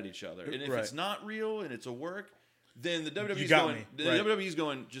really mad at each other. And if it's not real and it's a work, then the WWE's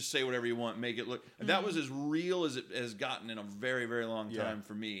going, just say whatever you want, make it look. Mm-hmm. That was as real as it has gotten in a very, very long time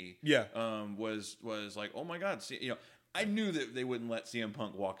for me. Yeah. Was like, oh my God, I knew that they wouldn't let CM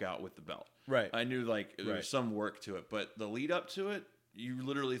Punk walk out with the belt. Right. I knew there was some work to it, but the lead up to it, you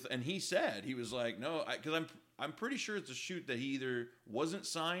literally, and he said, he was like, no, because I'm pretty sure it's a shoot that he either wasn't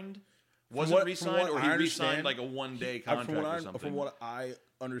re-signed, or he re-signed like a one-day contract or something. From what I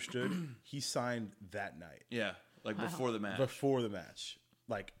understood, he signed that night. Yeah, like before the match. Before the match,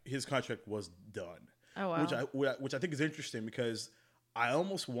 like his contract was done. Oh wow. Which I think is interesting because I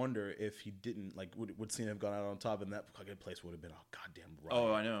almost wonder if he didn't, like, would Cena have gone out on top, and that fucking place would have been a goddamn riot.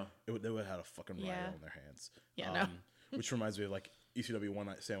 Oh, I know. They would have had a fucking riot on their hands. Yeah, no. Which reminds me of like ECW One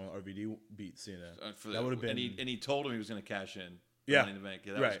Night Stand when RVD beat Cena. That would have been, and he told him he was going to cash in. Yeah, Money in the Bank.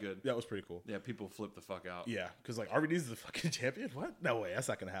 Yeah, that was good. That was pretty cool. Yeah, people flipped the fuck out. Yeah, because like RVD's the fucking champion. What? No way, that's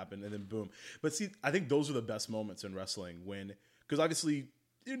not going to happen. And then boom. But see, I think those are the best moments in wrestling because obviously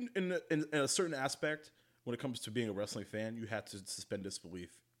in a certain aspect, when it comes to being a wrestling fan, you have to suspend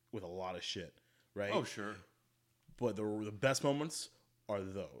disbelief with a lot of shit, right? Oh sure. But the best moments are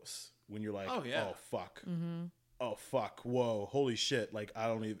those when you're like, oh fuck. Mm-hmm. Oh fuck, whoa, holy shit, like I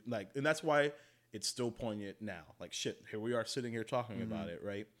don't even like, and that's why it's still poignant now. Like shit, here we are sitting here talking about it,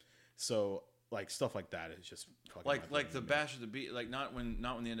 right? So like stuff like that is just fucking like the Bash of the Beach, like not when the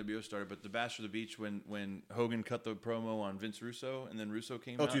NWO started, but the Bash of the Beach when Hogan cut the promo on Vince Russo and then Russo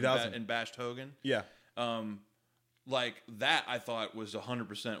came out 2000. And bashed Hogan. Yeah. Like that I thought was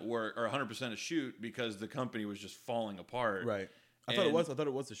 100% work or 100% a shoot because the company was just falling apart. Right. I thought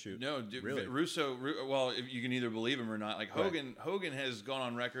it was a shoot. No, dude, really. Russo. Well, you can either believe him or not. Like Hogan has gone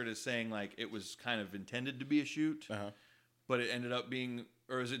on record as saying like it was kind of intended to be a shoot, but it ended up being,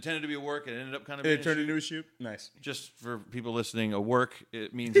 or was it intended to be a work? It ended up kind of. It turned into a shoot. Nice. Just for people listening, a work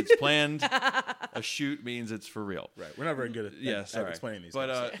it means it's planned. A shoot means it's for real. Right. We're not very good at explaining these.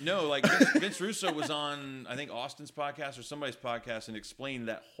 But no, like Vince Russo was on I think Austin's podcast or somebody's podcast and explained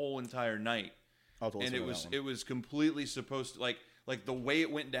that whole entire night, and it was completely supposed to like the way it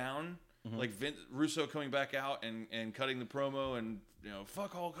went down, like Russo coming back out and cutting the promo and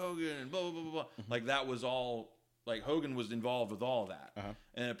fuck Hulk Hogan and blah blah blah blah. Like that was all like Hogan was involved with all of that,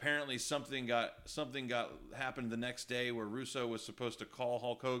 and apparently something happened the next day where Russo was supposed to call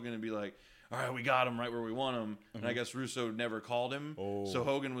Hulk Hogan and be like, all right, we got him right where we want him, and I guess Russo never called him, so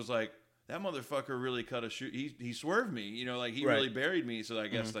Hogan was like, that motherfucker really cut a shoot. He swerved me, like he really buried me. So I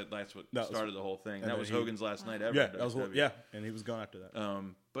guess that's what started the whole thing. That was Hogan's last night ever. Yeah, that was and he was gone after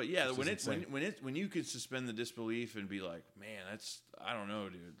that. But yeah, when you could suspend the disbelief and be like, man, that's I don't know,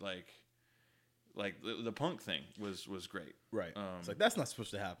 dude. Like the Punk thing was great. Right. It's like that's not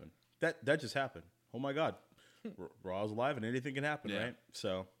supposed to happen. That just happened. Oh my God, Raw's alive and anything can happen, right?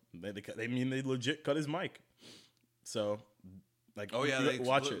 So they legit cut his mic. So. Like, oh yeah, they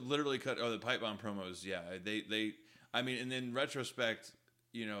watch it. Literally cut. Oh, the pipe bomb promos. Yeah, they. I mean, and in retrospect,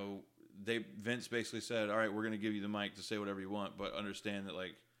 Vince basically said, "All right, we're going to give you the mic to say whatever you want, but understand that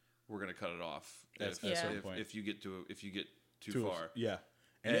like we're gonna cut it off if you get too far. Yeah.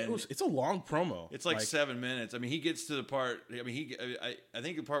 And it's a long promo. It's like 7 minutes. I mean, he gets to the part. I mean, I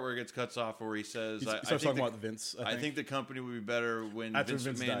think the part where it gets cuts off, where he says, "I think talking about Vince. I think the company would be better when Vince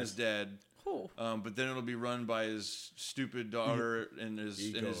McMahon is dead. But then it'll be run by his stupid daughter and his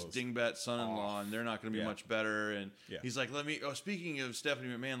dingbat son-in-law, and they're not going to be much better." And he's like, speaking of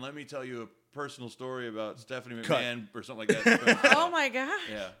Stephanie McMahon, let me tell you a personal story about Stephanie McMahon or something like that. Oh my god!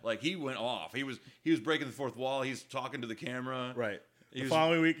 Yeah, like he went off. He was breaking the fourth wall. He's talking to the camera. Right. The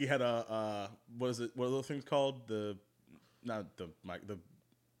following week, he had a what is it? What are those things called? The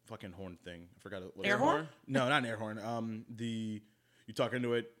fucking horn thing. I forgot it. Air horn? No, not an air horn. You talk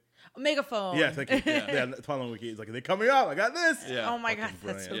into it. A megaphone. Yeah, thank you. Yeah. The following week, he's like, "They coming up. I got this." Yeah. Oh my god,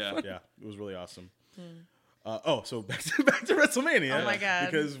 that's so funny. Yeah, it was really awesome. So back to WrestleMania. Oh my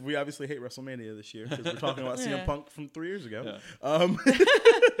god! Because we obviously hate WrestleMania this year because we're talking about CM Punk from 3 years ago. Yeah.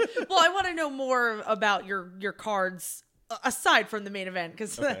 Well, I want to know more about your cards aside from the main event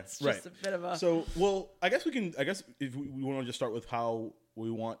because that's just a bit of a. So, I guess if we want to just start with how we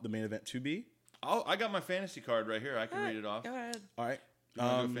want the main event to be. I got my fantasy card right here. I can read it off. Go ahead. All right. You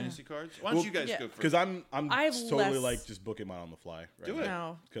want to go fantasy cards? Why don't you guys go first? Because I'm totally like just booking mine on the fly. Right Do it.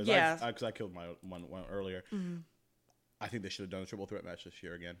 No. Because I killed my one earlier. Mm-hmm. I think they should have done a triple threat match this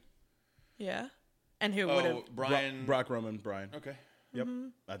year again. Yeah. And who would have? Brian. Brock, Roman, Brian. Okay. Yep. Mm-hmm.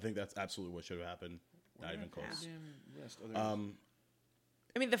 I think that's absolutely what should have happened. Not even close.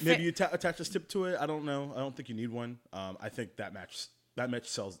 I mean, maybe you attach a stip to it. I don't know. I don't think you need one. I think that match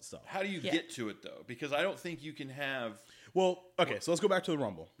sells itself. How do you get to it though? Because I don't think you can have. Well, okay. So let's go back to the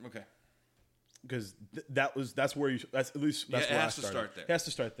Rumble. Okay. Because that's where that's at least that's where it has to start there. It has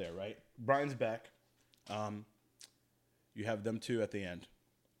to start there, right? Brian's back. You have them two at the end.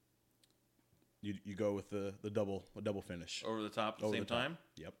 You go with the double finish Over the top at the same time?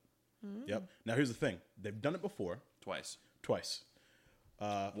 Yep. Mm. Yep. Now here's the thing. They've done it before. Twice.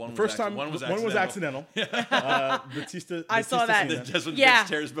 The first time one was accidental. Batista. I saw that. Just when Vince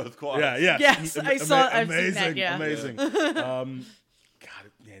tears both quads. Yeah. Yes, I saw. I've seen that. Yeah. Amazing. God,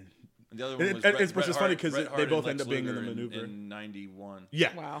 man. The other one was which is funny because they both end up being in the maneuver in 91.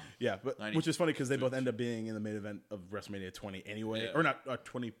 Yeah. Wow. Yeah, but which is funny because they both end up being in the main event of WrestleMania 20 anyway, or not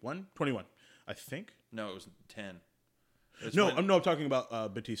 21, I think. No, it was 10. I'm talking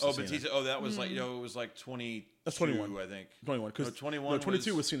about Batista. Oh, Batista. Oh, that was like it was like 20. That's 21. I think 21 because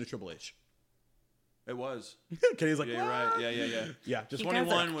 22 was Cena Triple H. It was. Kenny's like, yeah, you're right. Yeah. Yeah, just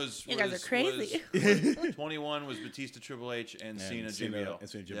 21 was. You guys are crazy. 21 was Batista, Triple H, and Cena, JBL. And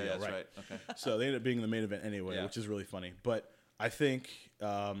Cena, JBL, yeah, that's right. Okay. So they ended up being in the main event anyway, which is really funny. But I think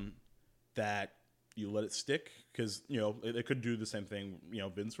that you let it stick because they could do the same thing.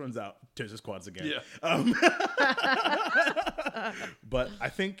 Vince runs out, tears his quads again. Yeah. But I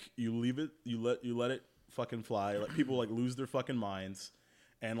think you leave it. You let it fucking fly. Let people lose their fucking minds,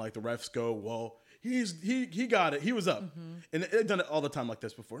 and the refs go, well. He got it. He was up, and they've done it all the time like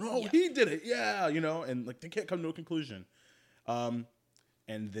this before. No, he did it. Yeah, and they can't come to a conclusion. And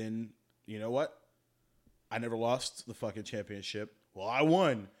then you know what? I never lost the fucking championship. Well, I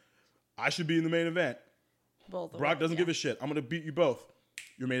won. I should be in the main event. Brock doesn't give a shit. I'm gonna beat you both.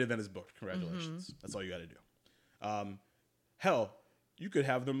 Your main event is booked. Congratulations. That's all you got to do. Hell, you could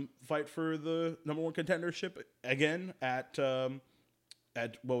have them fight for the number one contendership again at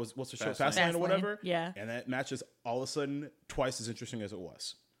what's the show, Fastlane or whatever. Yeah. And that match is all of a sudden twice as interesting as it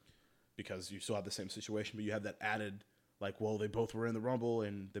was. Because you still have the same situation, but you have that added, they both were in the Rumble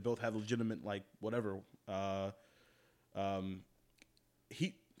and they both have legitimate, whatever,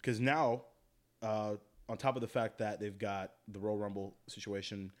 heat. Because now, on top of the fact that they've got the Royal Rumble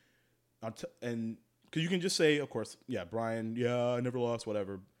situation, and because you can just say, of course, Brian, I never lost,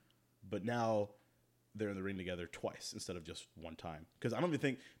 whatever. But now they're in the ring together twice instead of just one time. Because I don't even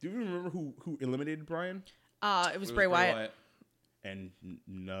think. Do you remember who eliminated Brian? It was Bray Wyatt. And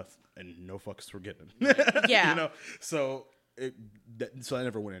no fucks were getting. Yeah. So so I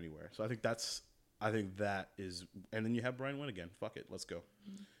never went anywhere. So I think that is. And then you have Brian win again. Fuck it, let's go.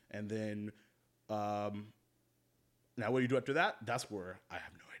 Mm-hmm. And then, now what do you do after that? That's where I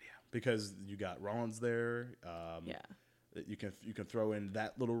have no idea because you got Rollins there. You can throw in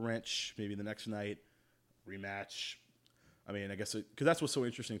that little wrench maybe the next night. Rematch. I mean, I guess because that's what's so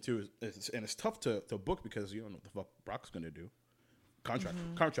interesting too, and it's tough to book because you don't know what the fuck Brock's going to do,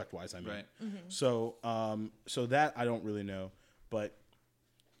 contract wise. I mean, right. Mm-hmm. So that I don't really know, but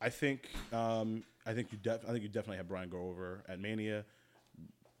I think you definitely have Brian go over at Mania,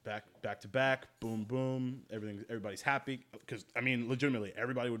 back to back, boom boom, everybody's happy because I mean, legitimately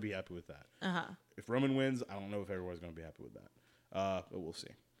everybody would be happy with that. If Roman wins, I don't know if everybody's going to be happy with that, but we'll see.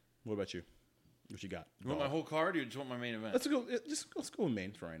 What about you? What you got? You want my whole card, or you just want my main event? Let's go with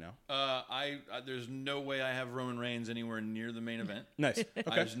main for right now. There's no way I have Roman Reigns anywhere near the main event. Nice.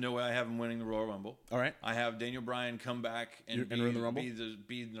 Okay. There's no way I have him winning the Royal Rumble. All right. I have Daniel Bryan come back and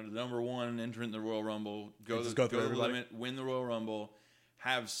be the number one entrant in the Royal Rumble. Go the limit, win the Royal Rumble.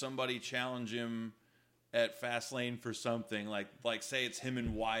 Have somebody challenge him at Fastlane for something, like say it's him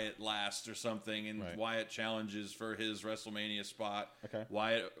and Wyatt last or something, and Wyatt challenges for his WrestleMania spot. Okay.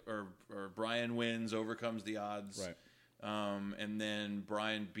 Wyatt or Bryan wins, overcomes the odds. Right. And then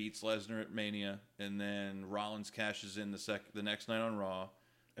Bryan beats Lesnar at Mania, and then Rollins cashes in the next night on Raw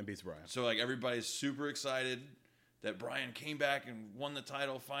and beats Bryan. So everybody's super excited that Bryan came back and won the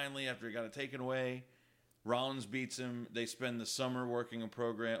title finally after he got it taken away. Rollins beats him. They spend the summer working a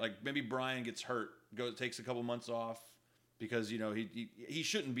program. Like maybe Bryan gets hurt, takes a couple months off because he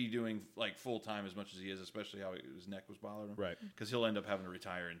shouldn't be doing like full time as much as he is, especially how his neck was bothering him. Right. Because he'll end up having to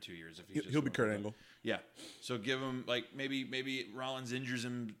retire in 2 years if he'll be Kurt Angle. Yeah. So give him maybe Rollins injures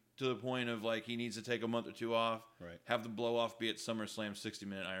him to the point of he needs to take a month or two off. Right. Have the blow off be at SummerSlam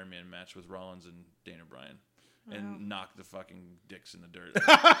 60-minute Iron Man match with Rollins and Daniel Bryan. And knock the fucking dicks in the dirt.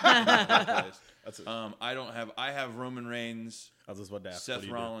 That's it. I have Roman Reigns, I was just about to ask, Seth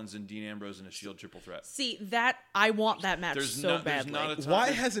Rollins, and Dean Ambrose in a Shield triple threat. See, I want that match badly.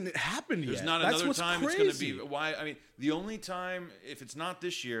 Why hasn't it happened yet? There's not another time it's going to be. Why? I mean, the only time, if it's not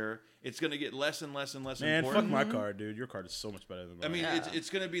this year, it's going to get less and less and less important. Man, fuck my card, dude. Your card is so much better than mine. I mean,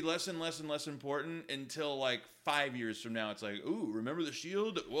 it's going to be less and less and less important until 5 years from now. It's like, ooh, remember the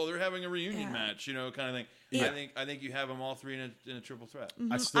Shield? Well, they're having a reunion match, kind of thing. Yeah. I think you have them all three in a triple threat.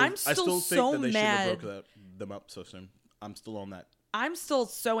 Mm-hmm. I still think that they shouldn't have broke them up so soon. I'm still on that. I'm still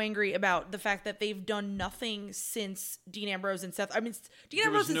so angry about the fact that they've done nothing since Dean Ambrose and Seth. I mean, Dean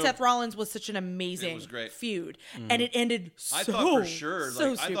Ambrose and Seth Rollins was such an amazing feud, and it ended I thought for sure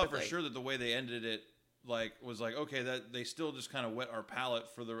that the way they ended it, was okay, that they still just kind of wet our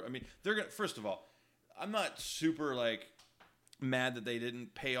palate for the. I mean, they're gonna. First of all, I'm not super mad that they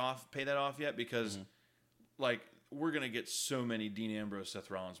didn't pay that off yet because, we're going to get so many Dean Ambrose,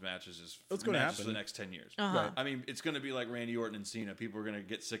 Seth Rollins matches for the next 10 years. Uh-huh. Right. I mean, it's going to be like Randy Orton and Cena. People are going to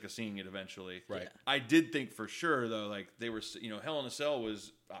get sick of seeing it eventually. Right. Yeah. I did think for sure, though, they were, Hell in a Cell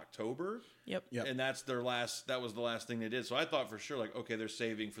was October. Yep. And that was the last thing they did. So I thought for sure, okay, they're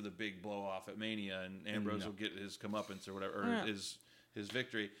saving for the big blow off at Mania and Ambrose will get his comeuppance or whatever, or his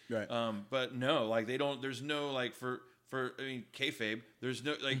victory. Right. But no, they don't, there's no, kayfabe. There's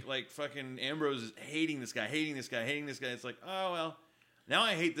no fucking Ambrose is hating this guy. It's like, oh well, now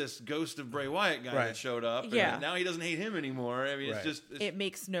I hate this ghost of Bray Wyatt guy that showed up. Yeah. And now he doesn't hate him anymore. I mean, it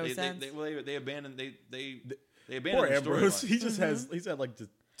makes no sense. They abandoned. They abandoned poor the Ambrose. storyline. He just he's had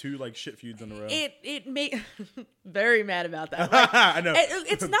just 2 shit feuds in a row. It made very mad about that. I know.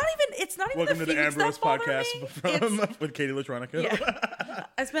 It's not even. Welcome the to the Ambrose podcast podcast with Katie Latronico. Yeah.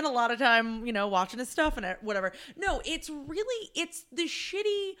 I spent a lot of time, watching his stuff and whatever. No, it's the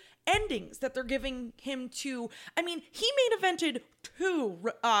shitty endings that they're giving him to. I mean, he main evented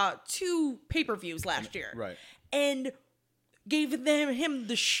two pay-per-views last year, right? And gave him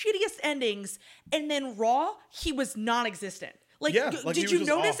the shittiest endings, and then Raw, he was non-existent. Did you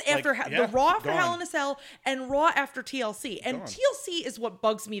notice after the Raw after Hell in a Cell and Raw after TLC? And TLC is what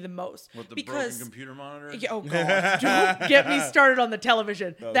bugs me the most. What, the broken computer monitor? Oh, God. Don't get me started on the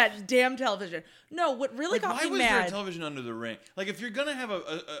television. That damn television. No, what really got me mad... Why was there a television under the ring? If you're going to have a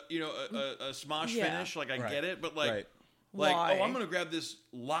smosh finish, I get it, but Why? I'm going to grab this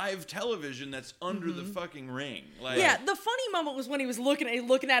live television that's under the fucking ring. Yeah, the funny moment was when he was looking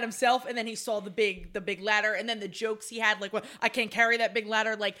at himself, and then he saw the big ladder, and then the jokes he had, I can't carry that big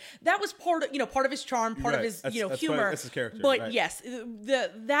ladder. That was part of his charm, part of his humor. That's his character. But yes,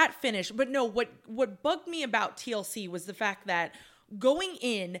 that finish. But no, what bugged me about TLC was the fact that going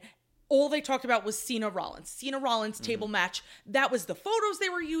in, all they talked about was Cena Rollins table match. That was the photos they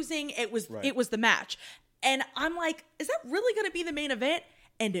were using. It was the match. And I'm like, is that really going to be the main event?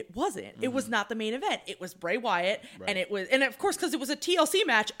 And it wasn't. Mm-hmm. It was not the main event. It was Bray Wyatt. Right. And of course, because it was a TLC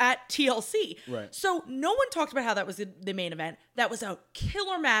match at TLC. Right. So no one talked about how that was the main event. That was a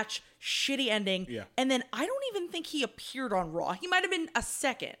killer match, shitty ending. Yeah. And then I don't even think he appeared on Raw. He might have been a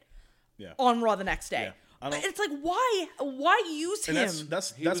second on Raw the next day. Yeah. It's like, why use him?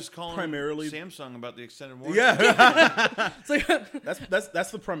 That's calling primarily Samsung about the extended warranty. Yeah,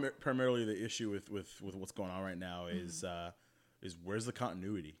 that's primarily the issue with what's going on right now is where's the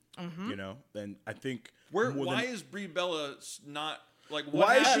continuity? Mm-hmm. And I think why is Brie Bella not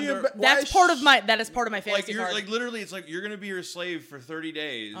why is she? That is part of my fantasy card. Literally, it's you're gonna be her slave for 30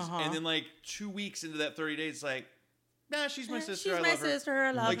 days, and then 2 weeks into that 30 days, it's Nah, she's my sister. She's I my love her. sister.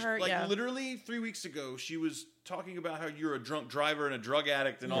 I love her. Like yeah. literally 3 weeks ago, she was talking about how you're a drunk driver and a drug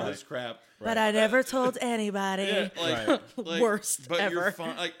addict and all this crap. But I never told anybody. Yeah, Worst but ever. You're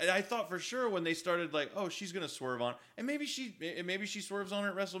fine. Like, I thought for sure when they started, like, oh, she's gonna swerve on, and maybe she swerves on her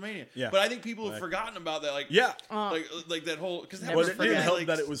at WrestleMania. Yeah. But I think people have forgotten about that. Like, like that whole because that Well, was it didn't help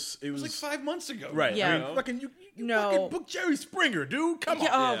that it was was like 5 months ago. right. Yeah. I mean, fucking you fucking book Jerry Springer, dude. Come on.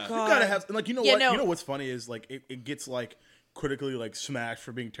 Oh Yeah. God. You gotta have like you know Yeah, what no. you know what's funny is like it gets like critically like smashed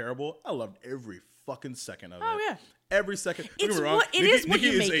for being terrible. I loved every fucking second of it. Oh, yeah. Every second. Don't It's get me wrong. what- it is what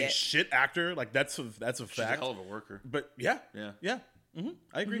Nikki you is make a it. shit actor. Like that's a She's a fact. hell of a worker. But yeah.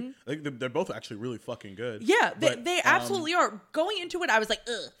 I agree. Mm-hmm. I think they're both actually really fucking good. Yeah, But, they absolutely are. Going into it, I was like,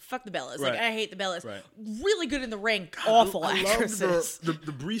 ugh, fuck the Bellas. Like, Right. I hate the Bellas. Right. Really good in the ring. Awful I actresses. loved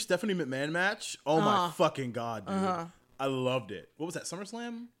the Brie Stephanie McMahon match. Oh my fucking god, dude! I loved it. What was that?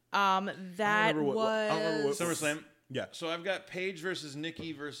 SummerSlam? That remember what- I don't remember was... what- SummerSlam. Yeah. So I've got Paige versus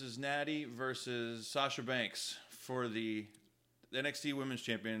Nikki versus Natty versus Sasha Banks for the NXT Women's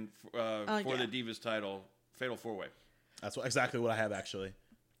Champion for yeah. the Divas title, Fatal 4-Way. That's exactly what I have actually.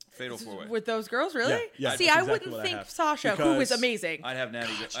 Fatal 4-Way. With those girls, really? Yeah, See, that's I exactly wouldn't what I think have. Sasha, who was Because amazing. I'd have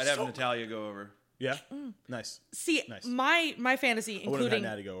Natty. I'd have Natalia go over. Yeah, nice. See, Nice. my fantasy, would've had including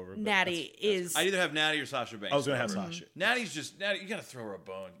Natty go over, but Natty, is... I'd either have Natty or Sasha Banks. I was gonna have go over. Sasha. Natty's just Natty. You gotta throw her a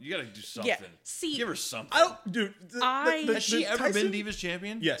bone. You gotta do something. see, give her something. I don't, dude. Has she ever Tyson- been Divas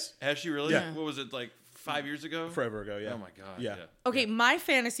champion? Yes. Has she really? Yeah. What was it like 5 years ago? Forever ago, yeah. Oh my god. Yeah. Okay, my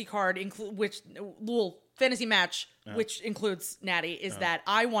fantasy card, fantasy match, which includes Natty, is that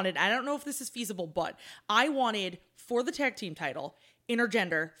I wanted, I don't know if this is feasible, but I wanted, for the tag team title,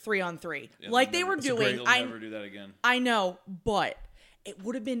 intergender 3-on-3. Yeah, like they'll they were never- doing. They'll never do that again. I know, but it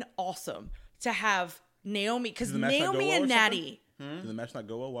would have been awesome to have Naomi, because Did the match not go Naomi well and or Natty. Did the match not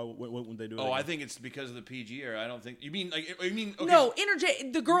go well? Why wouldn't they do it? Oh, again? I think it's because of the PG era. I don't think you mean like you mean okay, No,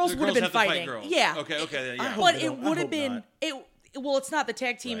 the girls the would have girls been have to fight fighting. girls. Yeah. Okay, yeah. hope But they it don't. I would have hope been not. it. Well, it's not the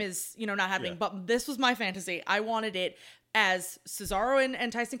tag team Right. is not happening. Yeah. But this was my fantasy. I wanted it as Cesaro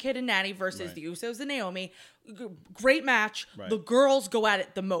and Tyson Kidd and Natty versus Right. the Usos and Naomi. Great match. Right. The girls go at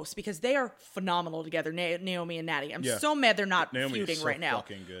it the most because they are phenomenal together. Naomi and Natty. I'm Yeah. so mad they're not Naomi is feuding so right now.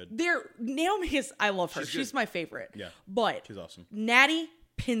 fucking good. Naomi is. I love her. She's She's good. my favorite. Yeah. But She's awesome. Natty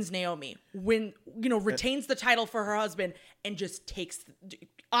pins Naomi, retains the title for her husband and just takes.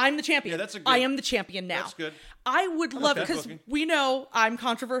 I'm the champion. Yeah, that's a good- I am the champion now. That's good. I would love it Okay. because we know I'm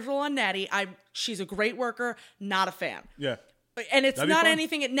controversial on Natty. She's a great worker, not a fan. Yeah. And it's That'd be not fun.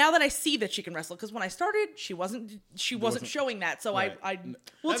 anything. Now that I see that she can wrestle, because when I started, she wasn't showing that. So Right. I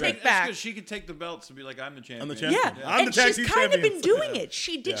will That's take back. good. She could take the belts and be like, "I'm the champion." I'm the champion. Yeah, I'm the and tag she's team kind of been champion. doing it.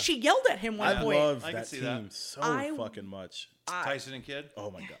 She did. Yeah. She yelled at him one I point. love I can that see team that. so I- fucking much. Tyson and Kidd.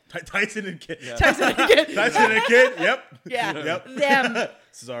 Oh my god, Tyson and Kid. Tyson again. Tyson and Kid. Yep. Yeah, Yep. them.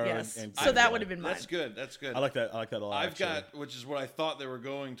 Cesaro Yes. and So that would have been mine. That's good. That's good. I like that. I like that a lot. I've actually. got, which is what I thought they were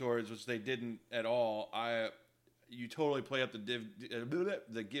going towards, which they didn't at all. You totally play up the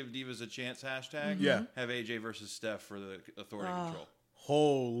give divas a chance hashtag. Yeah. Have AJ versus Steph for the authority control.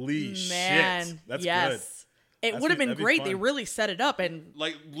 Holy Man, shit. That's yes. It That's would have been that'd be great. They fun. really set it up, and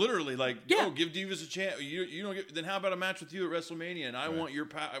Like literally, like Yeah. give divas a chance. You don't get. Then how about a match with you at WrestleMania? And I want your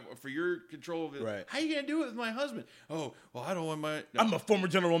for your control of it. Right. How you gonna do it with my husband? Oh, well, I don't want my. good. I'm a former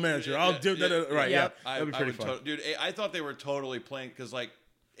general manager. I'll do that. Right. Yep. Yeah. That'd be pretty fun. Dude, I thought they were totally playing because like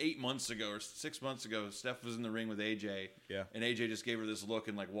 8 months ago or 6 months ago, Steph was in the ring with AJ. Yeah. And AJ just gave her this look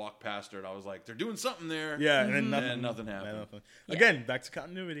and like walked past her, and I was like, they're doing something there. Yeah, and then And nothing happened. nothing. Again, back to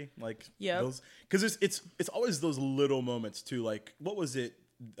continuity. Like Yep. those, because it's always those little moments too. Like what was it?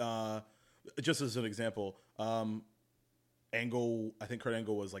 Just as an example, Angle. I think Kurt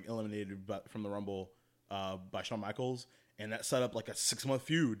Angle was like eliminated from the Rumble by Shawn Michaels, and that set up like a 6-month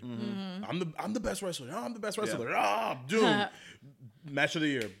feud. I'm the best wrestler. Oh, I'm the best wrestler. Ah, doom. Match of the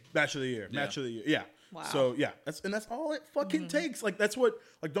year. Match of the year. Match of the year. Yeah. Wow. So yeah, that's all it fucking takes. Like that's what.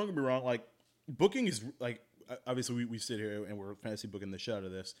 Like don't get me wrong. Like booking is like obviously we sit here and we're fantasy booking the shit out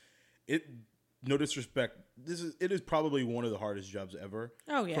of this. No disrespect. It is probably one of the hardest jobs ever.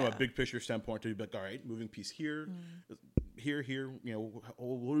 Oh, yeah. From a big picture standpoint, to be like, all right, moving piece here, here. You know,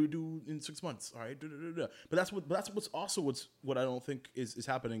 what do we do in 6 months? All right, But that's what's also what I don't think is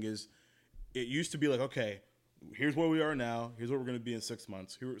happening is it used to be like, okay, here's where we are now. Here's where we're going to be in 6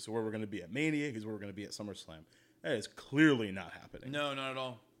 months. Here's where we're going to be at Mania. Here's where we're going to be at SummerSlam. That is clearly not happening. No, not at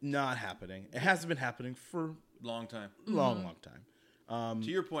all. Not happening. It hasn't been happening for Long time. a long time. To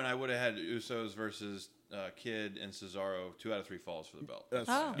your point, I would have had Usos versus Kidd and Cesaro 2 out of 3 falls for the belt.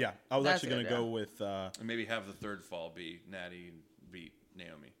 Oh. Yeah, I was That's actually going good, to go with. And maybe have the third fall be Natty and beat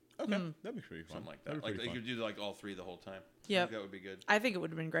Naomi. Okay, that'd be pretty fun. Something like that. Like you could do like all three the whole time. Yep. That would be good. I think it would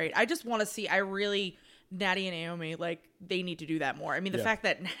have been great. I just want to see. Natty and Naomi, like, they need to do that more. I mean, the fact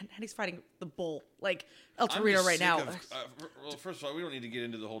that Natty's fighting the bull, like, El Torito right now. Well, first of all, we don't need to get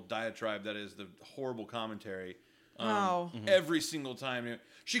into the whole diatribe that is the horrible commentary. Every single time.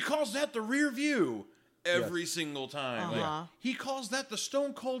 She calls that the rear view. Every single time. Like, he calls that the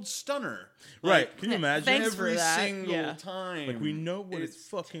Stone Cold Stunner. Right. Can you imagine? Thanks every for that. single time. Like, we know what it's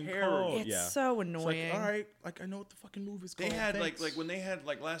fucking terrible. called. It's so annoying. It's like, all right, like, I know what the fucking move is called. They had, like when they had,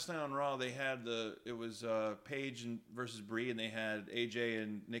 like, last night on Raw, they had it was Paige versus Brie, and they had AJ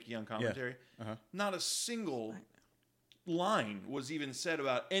and Nikki on commentary. Yeah. Not a single line was even said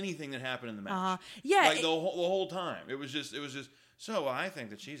about anything that happened in the match. Yeah. Like, the whole time. It was just... So I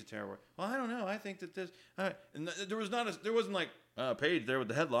think that she's a terrible. Well, I don't know. I think that this. And there wasn't like Paige there with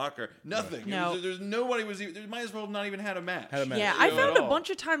the headlock or nothing. No. There's nobody was even. They might as well have not even had a match. Yeah, I found a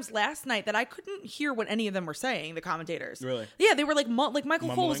bunch of times last night that I couldn't hear what any of them were saying. The commentators. Really? Yeah, they were like Michael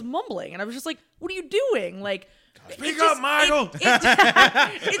Cole was mumbling, and I was just like, "What are you doing?" Like, speak up, Michael. It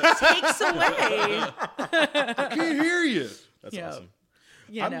takes away. I can't hear you. That's awesome.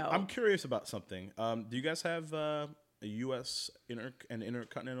 Yeah, I'm curious about something. Do you guys have a U.S. and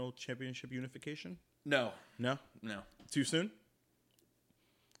Intercontinental Championship unification? No. Too soon?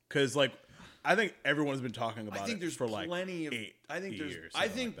 Because, like, I think everyone's been talking about it for like plenty of. I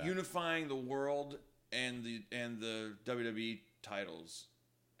think unifying the world and the WWE titles,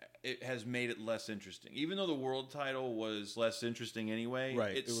 it has made it less interesting. Even though the world title was less interesting anyway,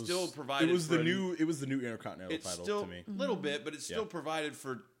 right? It still provided. It was the new Intercontinental title still, to me. A little bit, but it still provided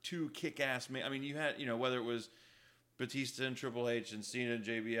for two kick-ass. I mean, you had whether it was Batista and Triple H and Cena and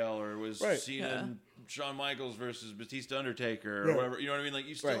JBL, or it was Cena and Shawn Michaels versus Batista Undertaker, or whatever. You know what I mean? Like,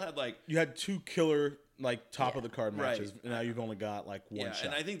 you still had like you had two killer like top of the card matches, and now you've only got like one shot.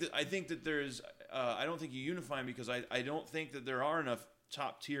 And I think that there's I don't think you unify them because I don't think that there are enough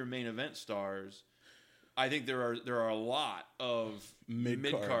top tier main event stars. I think there are a lot of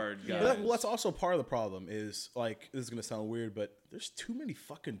mid card guys. Well, that's also part of the problem. Is like, this is gonna sound weird, but there's too many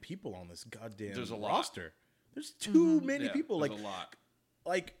fucking people on this goddamn roster. There's too many people. Like, a lot.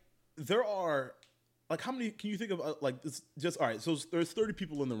 Like, there are, like, how many can you think of? Like, it's just all right. So there's 30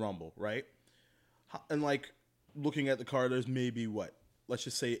 people in the Rumble, right? And like, looking at the card, there's maybe what? Let's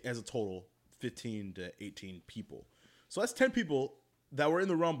just say as a total, 15 to 18 people. So that's 10 people that were in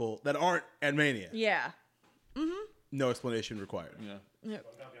the Rumble that aren't at Mania. Yeah. No explanation required. Yeah.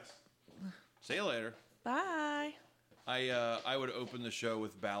 See you later. Bye. I would open the show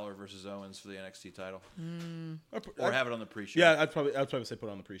with Balor versus Owens for the NXT title, or have it on the pre-show. Yeah, I'd probably say put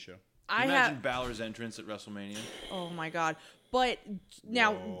it on the pre-show. Imagine Balor's entrance at WrestleMania. Oh my god! But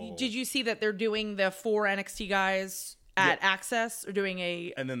now, did you see that they're doing the 4 NXT guys at Access? Or doing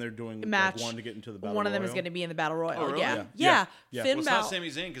and then they're doing match. Like, one to get into the Battle One of them Royal. is going to be in the Battle Royal. Oh, really? Yeah. Finn Well, it's not Sami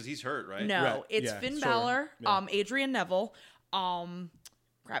Zayn because he's hurt, right? No, it's Finn Balor, Adrian Neville,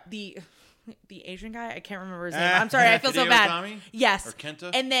 the Asian guy, I can't remember his name. I'm sorry, I feel so bad. Tommy? Yes. Or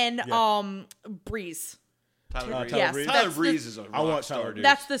Kenta? And then Breeze. Tyler Breeze. Yes, Tyler Breeze is a rock star, dude.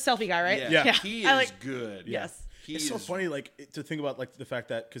 That's the selfie guy, right? Yeah. He is good. Yes. It's so funny, like, to think about, like, the fact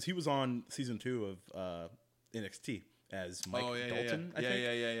that because he was on season 2 of NXT as Mike Dalton, I think.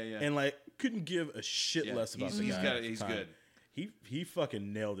 Yeah. And like, couldn't give a shit less about the guy. He's good. He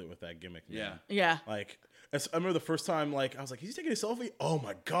fucking nailed it with that gimmick. Man. Yeah. Like, I remember the first time, like, I was like, "Is he taking a selfie?" Oh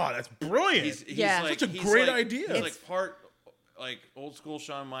my god, that's brilliant! He's like, such a great idea. He's like part like old school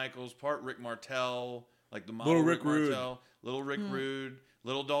Shawn Michaels, part Rick Martel, like the model Little Rick Rude. Martel, little Rick Rude,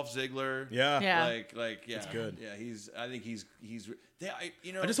 little Dolph Ziggler. Yeah. Like it's good. Yeah, I think he's.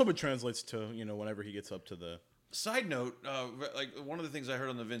 I just hope it translates to whenever he gets up to the. Side note, like one of the things I heard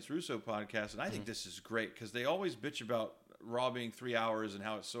on the Vince Russo podcast, and I think this is great because they always bitch about Raw being 3 hours and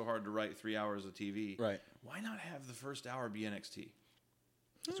how it's so hard to write 3 hours of TV. Right. Why not have the first hour be NXT?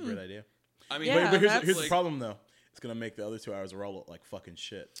 That's a great idea. I mean, but here's the problem though. It's gonna make the other 2 hours of Raw look like fucking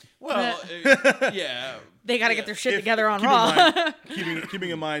shit. Well, yeah, they got to get their shit together on Raw.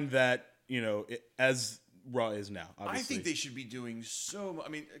 Keeping in mind that as Raw is now, obviously. I think they should be doing so much. I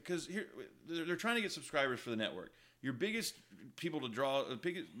mean, because here they're trying to get subscribers for the network. Your biggest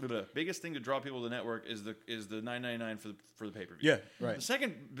biggest thing to draw people to the network is the $9.99 for the pay-per-view. Yeah, right. The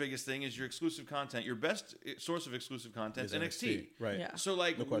second biggest thing is your exclusive content. Your best source of exclusive content is NXT. Right. Yeah. So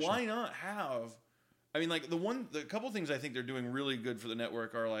like, why not have? I mean, like the couple things I think they're doing really good for the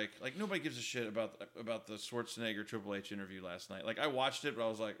network are like nobody gives a shit about the Schwarzenegger Triple H interview last night. Like I watched it, but I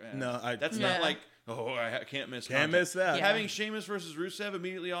was like, no, that's not like Oh, I can't miss. Can't miss that. Yeah. Having Sheamus versus Rusev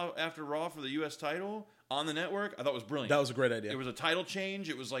immediately after Raw for the U.S. title on the network, I thought was brilliant. That was a great idea. It was a title change.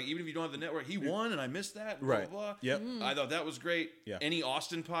 It was like, even if you don't have the network, he won and I missed that. Blah, Right. blah, blah. Yep. I thought that was great. Yeah. Any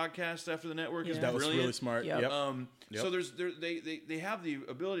Austin podcast after the network is That was brilliant. really smart. Yep. Yep. So they have the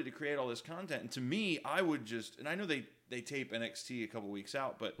ability to create all this content. And to me, I would just, and I know they tape NXT a couple weeks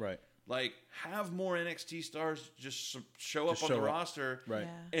out, but Right. like, have more NXT stars just show up on the roster, Right.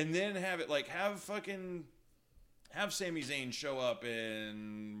 Yeah. and then have it like have Sami Zayn show up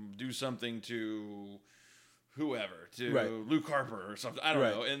and do something to whoever, to Right. Luke Harper or something. I don't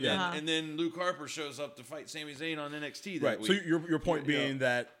Right. know. And Yeah. then Luke Harper shows up to fight Sami Zayn on NXT that Right. week. So your point You know. being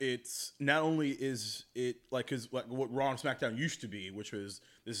that it's not only is it like, because like what Raw and SmackDown used to be, which was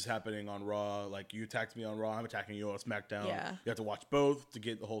this is happening on Raw, like you attacked me on Raw, I'm attacking you on SmackDown. Yeah. You have to watch both to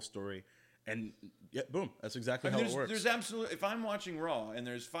get the whole story, and yeah, boom, that's exactly I mean, how it works. there's absolutely, if I'm watching Raw and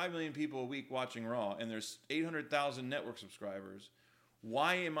there's 5 million people a week watching Raw and there's 800,000 network subscribers,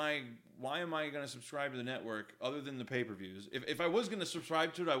 why am I going to subscribe to the network other than the pay-per-views? If I was going to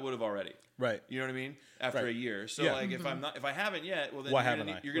subscribe to it, I would have already. Right. You know what I mean? After Right. a year. So Yeah. like if I haven't yet, well then Why you're haven't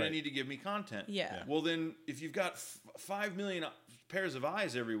gonna I? you're going Right. to need to give me content. Yeah. Well then if you've got 5 million pairs of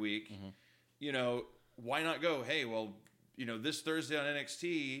eyes every week, you know, why not go, hey, well, you know, this Thursday on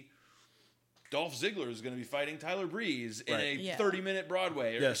NXT, Dolph Ziggler is going to be fighting Tyler Breeze in Right. a Yeah. 30-minute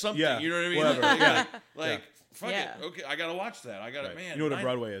Broadway or Yes. something. Yeah. You know what I mean? Whatever. Yeah. Like, fuck Yeah. it. Okay, I got to watch that. I got to, Right. man. You know what a I-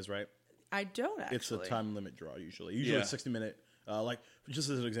 Broadway is, right? I don't actually. It's a time limit draw usually. Usually Yeah. it's 60-minute. Like just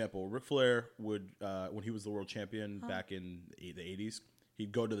as an example, Ric Flair would when he was the world champion back in the 80s,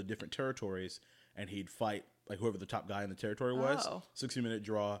 he'd go to the different territories and he'd fight like whoever the top guy in the territory was. Oh. 60-minute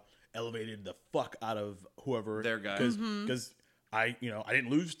draw, elevated the fuck out of whoever Their guy. because I didn't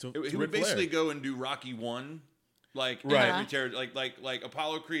lose to He Ric would basically Flair. go and do Rocky 1. Like Right. every like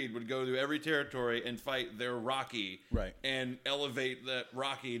Apollo Creed would go to every territory and fight their Rocky, Right. and elevate that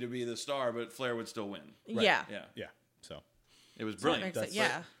Rocky to be the star, but Flair would still win. Right. Yeah. Yeah, Yeah. So it was That brilliant. makes sense.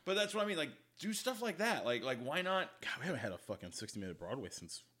 That's- Yeah. But that's what I mean. Like, do stuff like that. Like why not? God, we haven't had a fucking 60-minute Broadway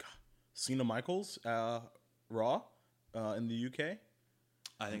since Cena Michaels Raw in the UK.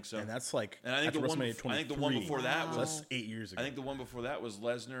 I think so. And that's like And I think after the one WrestleMania bef- I think the one 23. before that So was- that's 8 years ago. I think the one before that was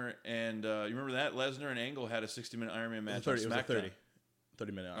Lesnar and you remember that Lesnar and Angle had a 60-minute Iron Man match on it was a SmackDown.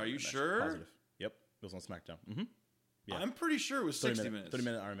 30-minute. Are you sure? Positive. Yep, it was on SmackDown. Mm-hmm. Yeah. I'm pretty sure it was 60 minutes.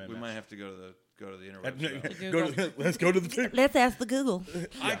 30-minute Iron Man We match. might have to go to the interwebs. Let's go to the tape. Let's ask the Google.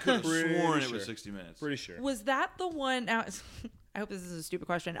 I could have Pretty sworn it sure. was 60 minutes. Pretty sure. Was that the one? Now, I hope this is a stupid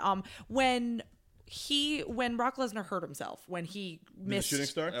question. When Brock Lesnar hurt himself, when he missed shooting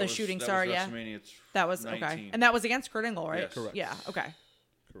star? the shooting star, yeah, WrestleMania that was 19. okay, and that was against Kurt Angle, right? Yes. Correct. Yeah. Okay.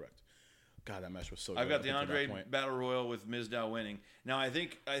 Correct. God, that match was so. I've good got the up until that Andre point. Battle Royal with Mizdow winning. Now I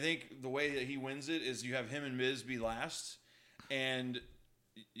think the way that he wins it is you have him and Miz be last, and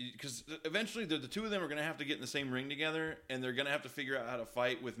because eventually the two of them are going to have to get in the same ring together, and they're going to have to figure out how to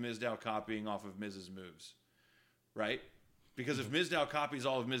fight with Mizdow copying off of Miz's moves, right? Because if Mizdow copies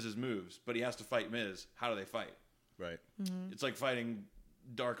all of Miz's moves, but he has to fight Miz, how do they fight? Right. It's like fighting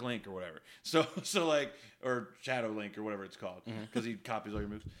Dark Link or whatever. So like, or Shadow Link or whatever it's called, because he copies all your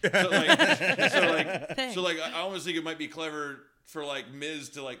moves. So like, I almost think it might be clever for like Miz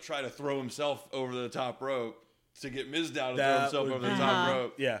to like try to throw himself over the top rope to get Mizdow to throw himself over the top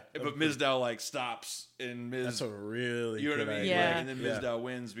rope. Yeah. But Mizdow like stops and Miz. That's a really. You know what I good mean? idea. Yeah. Like, and then Mizdow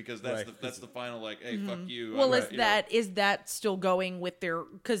wins because that's Right. that's the final like, hey, fuck you. Well, I'm is right, you know. is that still going with their?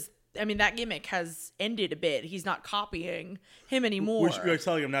 Because I mean, that gimmick has ended a bit. He's not copying him anymore. We're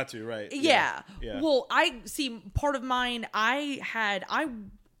telling him not to, right? Yeah. Yeah. Well, I see part of mine. I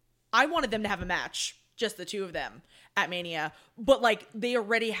wanted them to have a match, just the two of them at Mania, but like they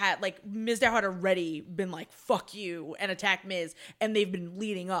already had like Mizdow had already been like fuck you and attacked Miz, and they've been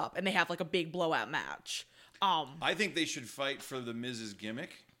leading up, and they have like a big blowout match. I think they should fight for the Miz's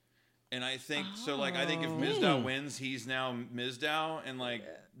gimmick. And I think so. Like, I think if Mizdow wins, he's now Mizdow, and like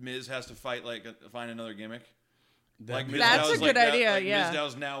Miz has to fight find another gimmick. Like That's Mizdow's a good like idea, Like, yeah.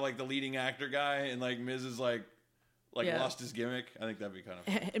 Mizdow's now like the leading actor guy, and like Miz is like Yeah. lost his gimmick. I think that'd be kind of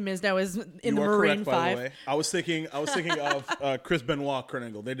fun. And Mizdow is in You the are Marine correct, by 5. the way. I was thinking of Chris Benoit, Kurt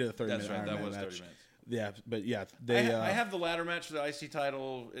Angle. They did a 30-minute That's right. Iron That Man was 30 match. minutes. Yeah, but yeah, I they. have the ladder match for the IC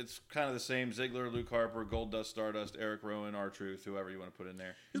title. It's kind of the same: Ziggler, Luke Harper, Goldust, Stardust, Eric Rowan, R-Truth, whoever you want to put in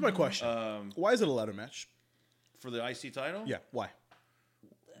there Here's my question: why is it a ladder match? for the IC title. Yeah, why?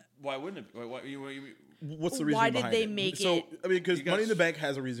 Why wouldn't it? Why, you, What's the reason? Why did behind they it? make so, it- I mean, because You got Money in the s- Bank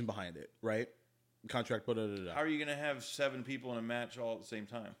has a reason behind it, right? Contract, but how are you going to have 7 people in a match all at the same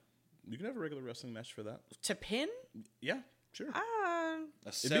time? you can have a regular wrestling match for that. To pin? Yeah, Sure. A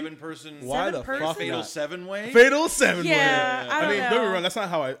 7-person. Why the Seven-person? fuck Fatal not? 7-way? Fatal 7-way. Yeah, I I mean, don't don't get me know. wrong. That's not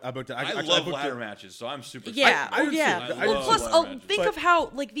how I booked it. I actually, love booked ladder it. matches, so I'm super. Yeah, I do too. yeah. I Well, love plus, ladder matches. think But- of how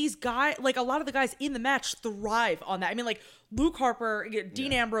like these guys, like a lot of the guys in the match thrive on that. I mean, like Luke Harper,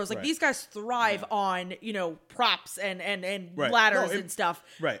 Dean Ambrose, like right. these guys thrive on props and Right. ladders No, it- and stuff.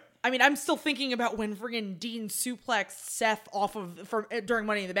 Right. I mean, I'm still thinking about when friggin' Dean suplexed Seth off of during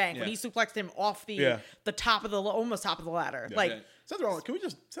Money in the Bank when he suplexed him off the top of the almost top of the ladder. Like Yeah. Seth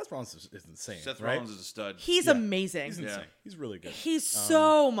Rollins, Seth Rollins is insane. Seth right? Rollins is a stud. he's amazing. He's insane. He's really good. He's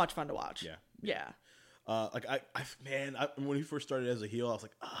so much fun to watch. Yeah. Like when he first started as a heel, I was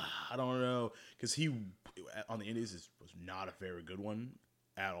like, I don't know, because he on the Indies was not a very good one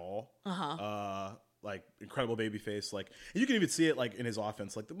at all. Like incredible babyface, like and you can even see it like in his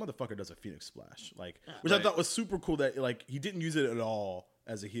offense. Like the motherfucker does a Phoenix Splash, like which I thought was super cool. That like he didn't use it at all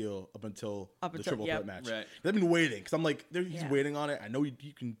as a heel up until the triple threat match. Right. I've been waiting because I'm like he's waiting on it. I know he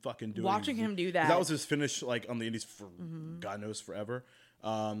can fucking do it. Watching him do that. That was his finish like on the Indies for God knows forever.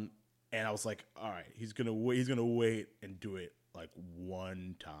 And I was like, all right, he's gonna wait and do it like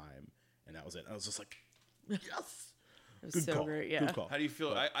one time, and that was it. I was just like, yes. It was so great. Yeah. Good call. How do you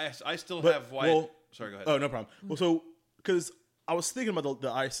feel? I still have Wyatt. Well, sorry, go ahead. Oh, no problem. Well, so because I was thinking about the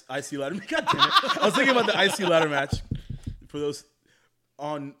IC ladder. God damn it! I was thinking about the IC ladder match for those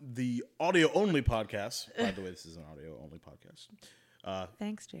on the audio only podcast. By the way, this is an audio only podcast.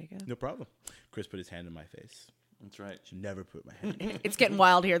 Thanks, Jacob. No problem. Chris put his hand in my face. That's right. Should never put my hand. In It's getting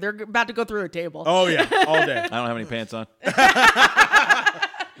wild here. They're about to go through a table. Oh yeah, all day. I don't have any pants on.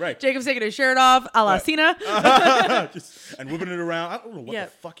 Right. Jacob's taking his shirt off, a la Cena. And whipping it around. I don't know what the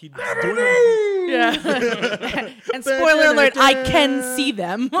fuck he's doing. Yeah. And spoiler alert, I can see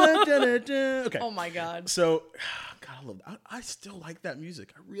them. Okay. Oh my God. So, God, I love that. I still like that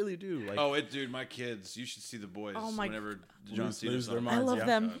music. I really do. Like, Dude, my kids. You should see the boys. Oh my whenever John Cena's lose their on. minds. I love Yeah.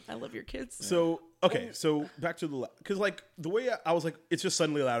 them. I love your kids. So okay, so back to the because like the way I was like, it's just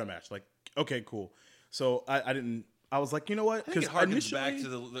suddenly a ladder match. Like, okay, cool. So I didn't. I was like, you know what? I think it harkens back to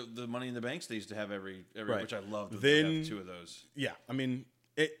the Money in the Banks they used to have every Right. which I loved. Then- They have 2 of those. Yeah, I mean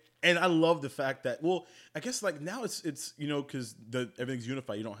it, and I love the fact that I guess like now it's because everything's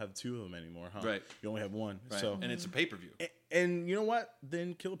unified. You don't have 2 of them anymore, huh? Right. You only have 1. Right. So And it's a pay-per-view. and you know what?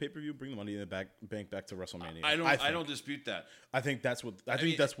 Then kill a pay-per-view, bring the Money in the Bank back to WrestleMania. I don't dispute that. I think that's what I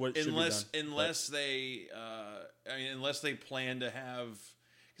think that's what should be done. Unless they plan to have,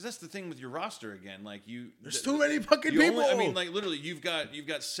 because that's the thing with your roster again. Like There's too many fucking people. I mean, like literally, you've got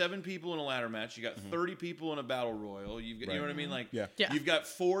 7 people in a ladder match. You got 30 people in a battle royal. You know what I mean? Like Yeah. you've got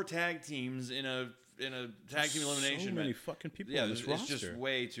 4 tag teams in a tag team elimination. So many match. fucking people. Yeah, on this it's roster. just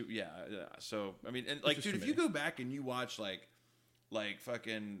way too. Yeah. So I mean, and like, just dude, too if you many. go back and you watch like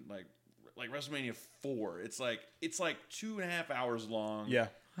fucking like WrestleMania 4, it's like 2.5 hours long. Yeah.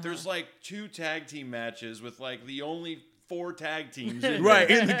 There's like 2 tag team matches with like the only 4 tag teams in Right.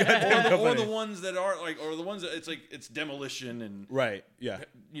 there. In the goddamn or the company. ones that are like, or the ones that it's demolition and Right. Yeah.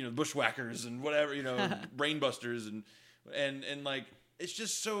 bushwhackers and whatever, brainbusters and like it's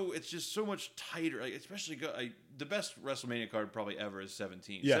just so much tighter. Like especially the best WrestleMania card probably ever is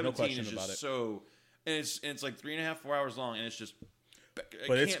 17. Yeah, 17 no question is just about it. so, and it's like 3.5 4 hours long, and it's just. But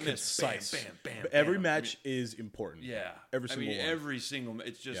it's can't miss. concise. Bam, bam, bam, But every bam. match is important. Yeah, Every single one. every single.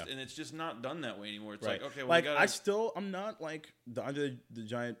 It's just Yeah. and it's just not done that way anymore. It's Right. like okay, well, like we gotta, I'm not like the Andre the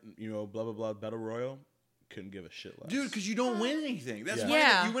Giant, blah blah blah battle royal. Couldn't give a shit less. dude, because you don't win anything. That's Yeah. why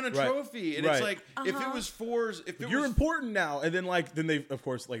Yeah. you win a Right. trophy, and Right. it's like if it was 4s, if it You're was important now, and then they of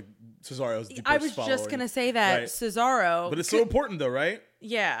course like Cesaro's the I first was follower, just going to say that Right. Cesaro. but it's so important though, right?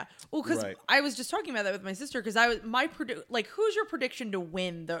 Yeah. Well, because Right. I was just talking about that with my sister because I was who's your prediction to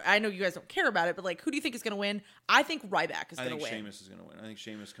win? I know you guys don't care about it, but like, who do you think is going to win? I think Ryback is I going think to win. Sheamus is going to win. I think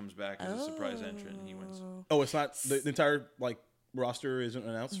Sheamus comes back as a surprise entrant and he wins. Oh, it's not the entire like roster isn't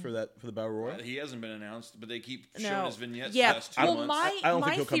announced for the battle royal. He hasn't been announced, but they keep No. showing his vignettes Yeah. the last 2 Well, months. I don't my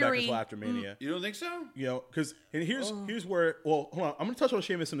think he'll come back theory- until after Mania. You don't think so? Because here's where hold on, I'm gonna touch on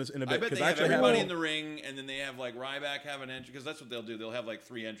Sheamus in a I bit bet because they I have actually everybody have in the ring, and then they have like Ryback have an entrance because that's what they'll do. They'll have like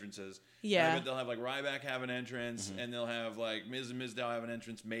 3 entrances. Yeah. And I bet they'll have like Ryback have an entrance, and they'll have like Miz and Mizdow have an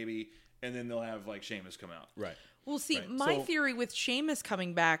entrance maybe, and then they'll have like Sheamus come out. right. Well, see, Right. my So- theory with Sheamus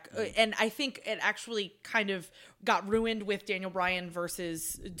coming back, and I think it actually kind of got ruined with Daniel Bryan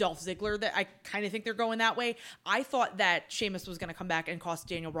versus Dolph Ziggler, that I kind of think they're going that way. I thought that Sheamus was going to come back and cost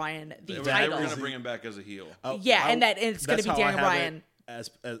Daniel Bryan the They title. were going to bring him back as a heel. Yeah, and that it's gonna that's be how I Daniel have Bryan. it As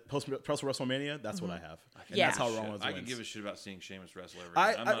post WrestleMania, that's what I have. And Yeah. that's how Rollins I wins. could give a shit about seeing Sheamus wrestle ever.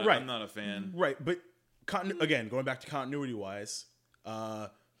 I- again. right. I'm not a fan. Right, but again, going back to continuity wise,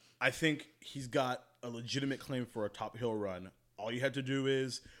 I think he's got a legitimate claim for a top heel run, all you had to do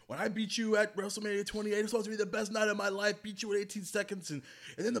is, when I beat you at WrestleMania 28, it's supposed to be the best night of my life, beat you in 18 seconds, and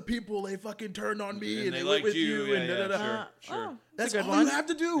then the people, they fucking turned on me, and they went with you, and sure. Oh, that's a good all one. you have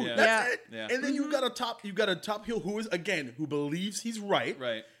to do. Yeah. That's it. Yeah. And then you got a top heel who is, again, who believes he's right.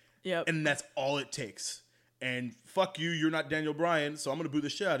 Right. Yep. And that's all it takes. And fuck you, you're not Daniel Bryan, so I'm going to boo the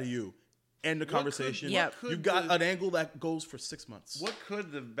shit out of you. End the conversation. Yep. You got an angle that goes for 6 months. What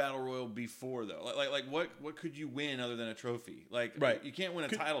could the Battle Royal be for, though? Like what could you win other than a trophy? Like, Right. You can't win a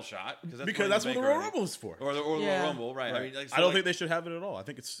title shot Because that's what the Royal Rumble is for. Or the Royal Rumble, right? Right. I mean, like, so I don't like, think they should have it at all. I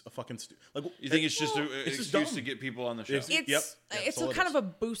think it's a fucking you think it's just an it's just excuse dumb. to get people on the show? It's That's all it kind is. of a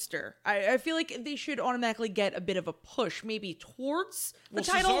booster. I feel like they should automatically get a bit of a push, maybe towards the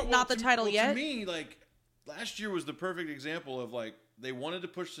title, not the title yet. To me, like last year was the perfect example of like they wanted to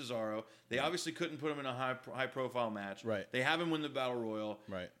push Cesaro. They obviously couldn't put him in a high profile match. Right. They have him win the Battle Royal.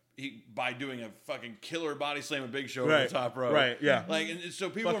 Right. By doing a fucking killer body slam a Big Show Right. over the top rope. Right, yeah. Like, and so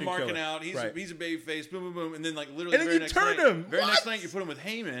people Fucking are marking killer. out. He's a baby face. Boom, boom, boom. And then like literally And then very you next turn night, him. very What? next night you put him with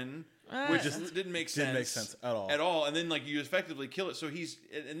Heyman. Which just didn't make sense. Didn't make sense at all. At all. And then like you effectively kill it. So he's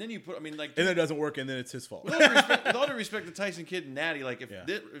and then you put. I mean like. And then it doesn't work, and then it's his fault. With all due respect to Tyson Kidd and Natty, like if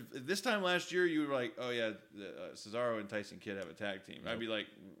this time last year you were like, oh yeah, Cesaro and Tyson Kidd have a tag team, I'd be like,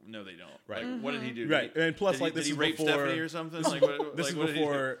 no, they don't. Right. Like, what did he do? Right. And plus, did like, he, this did is he rape before Stephanie or something? Like, what, this like, is what did he do?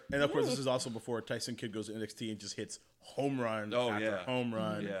 before, and of course, this is also before Tyson Kidd goes to NXT and just hits home run after home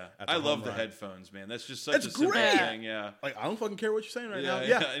run. Yeah. after I home love the run. headphones, man. That's just such That's a simple great. thing. Yeah. Like, I don't fucking care what you're saying right Yeah, now.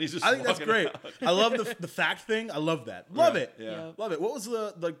 yeah. Yeah, And he's just I think that's walking great. out. I love the fact thing. I love that. Love it. Yeah. Love it. What was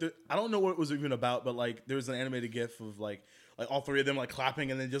the I don't know what it was even about, but like there was an animated GIF of like all three of them like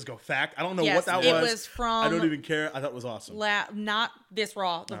clapping and then just go fact. I don't know what that was. It was from. I don't even care. I thought it was awesome. Not this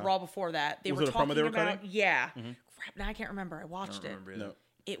Raw, the Raw before that. They Was were it a promo talking they were about. cutting? Yeah. Crap, now I can't remember. I watched it. No.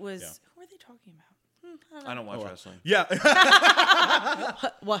 It was. Who were they talking about? I don't watch wrestling. Yeah.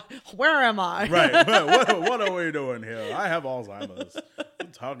 What? Where am I? Right. What are we doing here? I have Alzheimer's. We're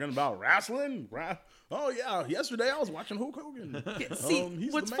talking about wrestling. Oh yeah. Yesterday I was watching Hulk Hogan. See,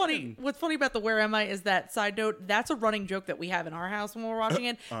 He's what's the funny? man. What's funny about the "Where Am I" is that side note. That's a running joke that we have in our house when we're watching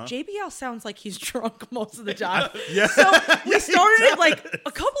it. JBL sounds like he's drunk most of the time. Yeah. So we started it like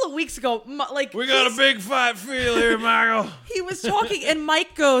a couple of weeks ago. Like We got a big fight feel here, Michael. he was talking, and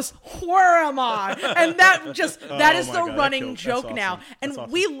Mike goes, "Where am I?" And that is my the God, that running killed. That's joke awesome. now, and That's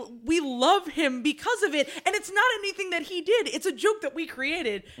awesome. we love him because of it. And it's not anything that he did; it's a joke that we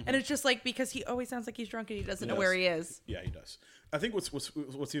created, and it's just like because he always sounds like he's drunk and he doesn't know where he is. Yeah, he does. I think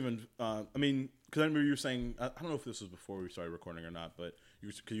what's even I mean, because I remember you were saying I don't know if this was before we started recording or not, but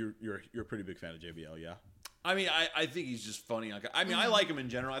you're a pretty big fan of JBL, yeah. I mean, I think he's just funny. Like, I mean, I like him in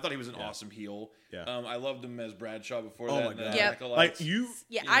general. I thought he was an awesome heel. Yeah. I loved him as Bradshaw before Oh that. my in God. the Yep. Acolytes. Like you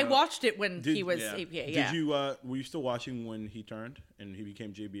I watched it when Did- he was yeah. APA. Yeah. Did you were you still watching when he turned and he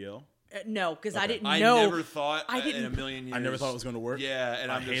became JBL? No, because I didn't I know. never thought I in a didn't- million years. I never thought it was going to work. Yeah, and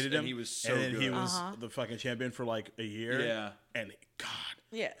I I'm hated just, him. and he was so and then good. he was the fucking champion for like a year. Yeah. And God,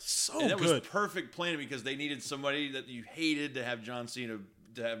 Yeah. so and that good. was perfect planning because they needed somebody that you hated to have John Cena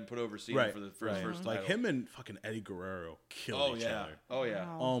to have him put over Cena Right, for his right. first Like title. him and fucking Eddie Guerrero killed Oh each yeah. other. Oh yeah.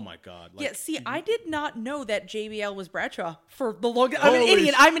 Oh my God. Like, Yeah, see, I did not know that JBL was Bradshaw for the longest. I'm an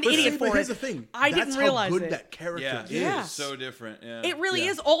idiot. I'm an But idiot see, for but here's it. the thing. I That's didn't how realize good it. that character Yeah, is. Yeah. it's so different. Yeah. It really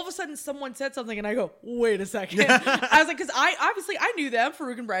Yeah. is. All of a sudden, someone said something, and I go, "Wait a second. I was like, because I knew them,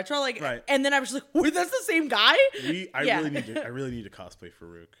 Farouk and Bradshaw, like, Right. and then I was just like, "Wait, that's the same guy." I Yeah. really need to cosplay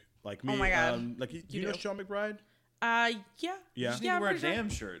Farouk. Like me. Oh my God. Like you know do. Sean McBride? Yeah. Yeah. You just need Yeah, to wear a I'm pretty sure. damn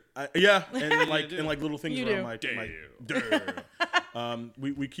shirt. Yeah, and do. like little things You around do. my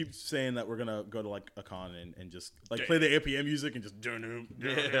we keep saying that we're gonna go to like a con and just like play the APM music and just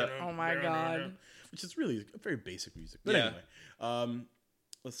Oh my God. which is really very basic music. But Yeah. anyway,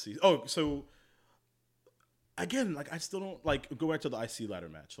 let's see. Oh, so again, like I still don't like go back to the IC ladder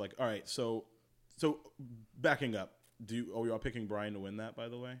match. Like, all right, so backing up, are we all picking Brian to win that? By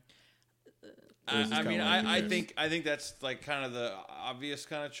the way. I mean, I think that's like kind of the obvious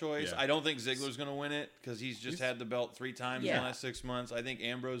kind of choice. Yeah. I don't think Ziggler's going to win it because he's just had the belt 3 times in Yeah. the last 6 months. I think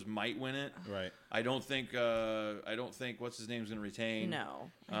Ambrose might win it. Right. I don't think what's his name's going to retain.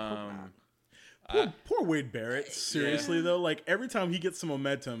 No. I hope not. Poor Wade Barrett. Seriously though, like every time he gets some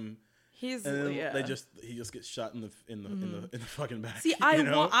momentum, He's and then yeah. he just gets shot in the fucking back. See, you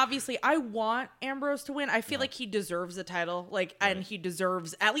know? I want Ambrose to win. I feel like he deserves a title, like, and he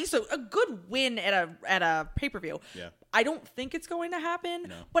deserves at least a good win at a pay-per-view. Yeah. I don't think it's going to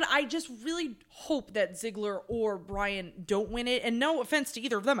happen, but I just really hope that Ziggler or Bryan don't win it. And no offense to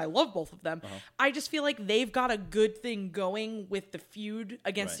either of them, I love both of them. I just feel like they've got a good thing going with the feud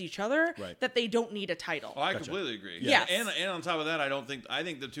against each other that they don't need a title. Oh, I completely agree. Yes. And on top of that, I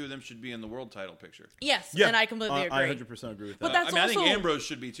think the two of them should be in the world title picture. Yes, and I completely agree. I 100% agree with that. But that's I also, think Ambrose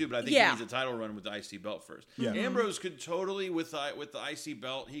should be too, but I think he needs a title run with the IC belt first. Yeah. Ambrose could totally with the IC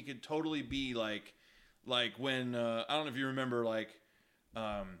belt. He could totally be like when I don't know if you remember like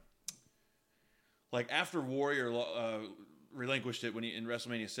after Warrior relinquished it when he in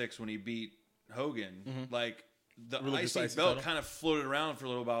WrestleMania 6 when he beat Hogan, like the IC belt kind of floated around for a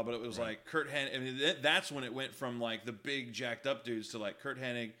little while, but it was like Kurt Hennig. I mean, that's when it went from like the big jacked up dudes to like Kurt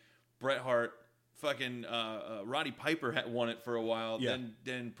Hennig, Bret Hart, fucking Roddy Piper had won it for a while,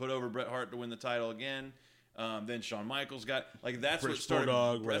 then put over Bret Hart to win the title again. Then Shawn Michaels got that's British what started.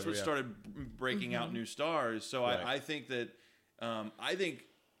 Bulldog, that's what started breaking out new stars. So I think that I think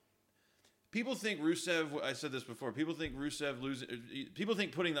people think Rusev. I said this before. People think Rusev losing. People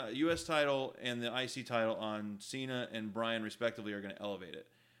think putting the U.S. title and the IC title on Cena and Bryan respectively are going to elevate it.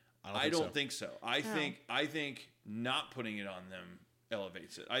 I don't think so. I think not putting it on them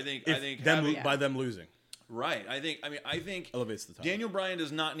elevates it. I think by them losing. Right. I think elevates the title. Daniel Bryan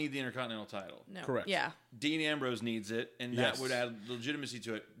does not need the Intercontinental title. No. Correct. Yeah. Dean Ambrose needs it, and that would add legitimacy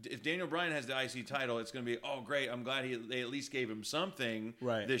to it. If Daniel Bryan has the IC title, it's going to be, oh, great, I'm glad they at least gave him something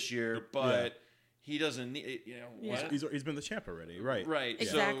this year, but he doesn't need it, what? He's been the champ already, right? Right.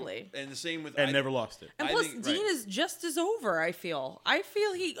 Exactly. So, and the same with... And never lost it. And plus, Dean is just as over, I feel.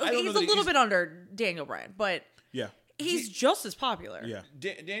 He's a little bit under Daniel Bryan, but... Yeah. He's just as popular. Yeah.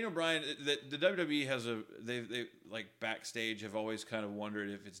 Daniel Bryan, the WWE has they like backstage have always kind of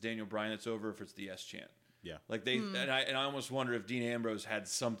wondered if it's Daniel Bryan that's over, if it's the S chant. Yeah. Like and I almost wonder if Dean Ambrose had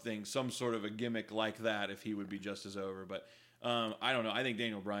some sort of a gimmick like that, if he would be just as over. But I don't know. I think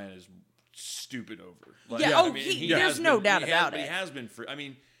Daniel Bryan is stupid over. Like, there's no doubt about it. He has been for. I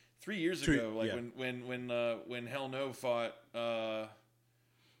mean, 3 years ago, like when Hell No fought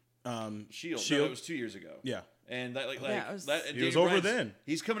Shield. No, it was 2 years ago. Yeah. And he was over then.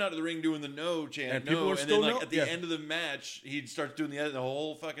 He's coming out of the ring doing the no chant, and people are still at the end of the match, he'd start doing the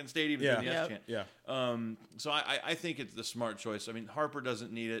whole fucking stadium doing the S chant. Yeah. So I think it's the smart choice. I mean, Harper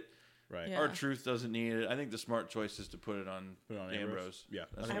doesn't need it. Right. Yeah. R-Truth doesn't need it. I think the smart choice is to put it on Ambrose. Yeah.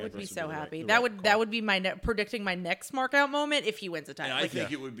 I would be so happy. That would be my predicting my next mark out moment if he wins a title. And I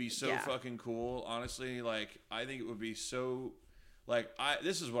think it would be so fucking cool. Honestly, like I think it would be so. Like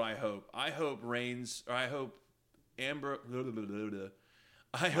this is what I hope. I hope Reigns, or I hope Ambrose.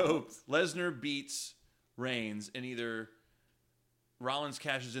 I hope Lesnar beats Reigns, and either Rollins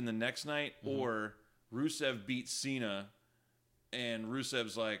cashes in the next night, or Rusev beats Cena, and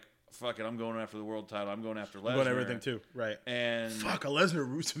Rusev's like, fuck it, I'm going after the world title. I'm going after Lesnar. I'm going everything too, right? And fuck, a Lesnar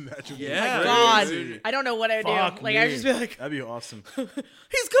Rusev match. Would oh my God, dude. I don't know what I would do. Like I'd just be like, that'd be awesome.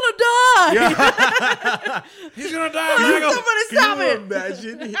 He's gonna die. Yeah. He's gonna die. Somebody stop Can you it.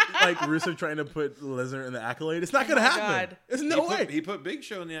 imagine like Rusev trying to put Lesnar in the Accolade? It's not gonna happen. God. There's no way. He put Big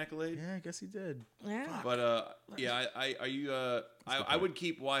Show in the Accolade. Yeah, I guess he did. Yeah. But I would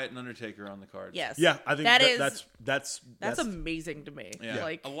keep Wyatt and Undertaker on the card. Yes. Yeah, I think that's amazing to me. Yeah.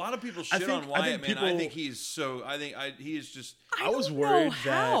 Like a lot of people shit on Wyatt, man. I think he's so. He is just. I was worried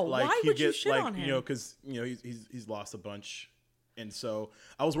that like Why he'd would you get shit like on him? because he's lost a bunch, and so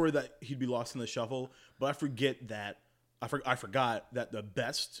I was worried that he'd be lost in the shuffle. But I forgot that the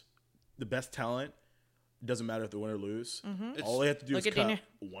best talent doesn't matter if they win or lose. All they have to do is cut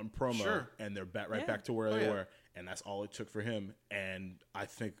one promo, and they're right back to where they were, and that's all it took for him. And I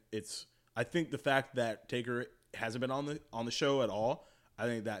think the fact that Taker hasn't been on the show at all. I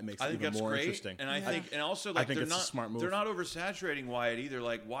think that makes it even more interesting. And I think, and also, like, it's a smart move. They're not oversaturating Wyatt either.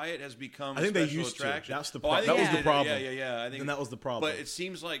 Like, Wyatt has become I think they special used attraction. to. That's the problem. That was the problem. Yeah. I think that was the problem. But it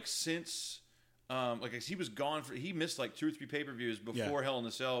seems like since, he was gone he missed like 2 or 3 pay-per-views before Hell in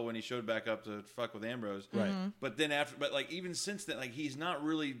a Cell when he showed back up to fuck with Ambrose. Right. But then even since then, like, he's not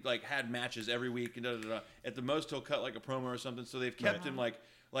really like had matches every week and At the most, he'll cut like a promo or something. So they've kept him like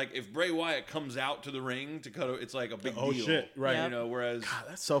if Bray Wyatt comes out to the ring to cut, it's like a big deal. Oh shit! Right. Yep. Whereas God,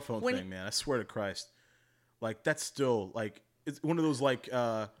 that cell phone thing, man. I swear to Christ, like that's still like it's one of those like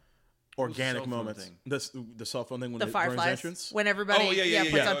organic moments. The cell phone thing when the Fireflies entrance. When everybody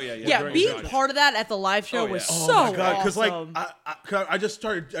puts on. Yeah, being part of that at the live show was so my God, because awesome. like I just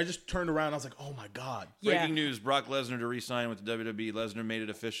turned around. I was like, oh my God. Breaking news: Brock Lesnar to re-sign with the WWE. Lesnar made an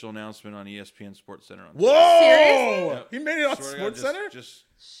official announcement on ESPN Sports Center. Whoa! Seriously? He made it on Sports Center.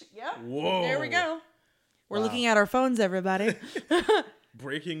 Yep. Whoa! There we go. We're looking at our phones, everybody.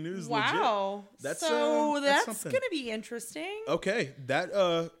 Breaking news. Wow. Legit. That's something. going to be interesting. Okay, that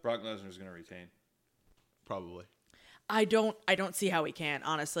Brock Lesnar is going to retain. Probably. I don't see how he can,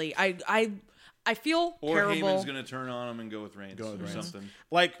 honestly. I feel or terrible. Heyman's going to turn on him and go with Reigns something.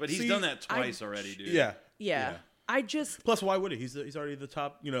 Like, but he's done that twice already, dude. Yeah. Plus, why would he? He's already the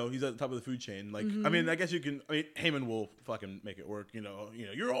top. He's at the top of the food chain. Like, I mean, I guess you can. I mean, Heyman will fucking make it work.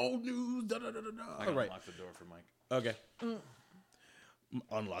 You're old news. Da da da da da. All right. Unlock the door for Mike. Okay.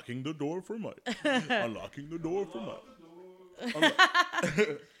 Unlocking the door for Mike. Unlocking the door for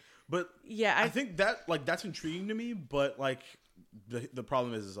Mike. But yeah, I think that that's intriguing to me. But the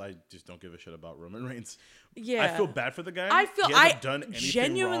problem is I just don't give a shit about Roman Reigns. Yeah, I feel bad for the guy. I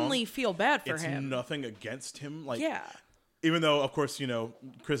genuinely feel bad for him. It's nothing against him. Even though, of course,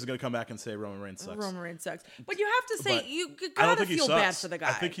 Chris is going to come back and say Roman Reigns sucks. Roman Reigns sucks. But you have to say, you got to feel bad for the guy.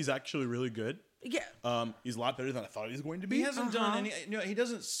 I think he's actually really good. Yeah. He's a lot better than I thought he was going to be. He hasn't done any... he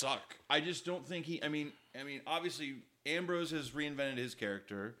doesn't suck. I just don't think he... I mean, obviously, Ambrose has reinvented his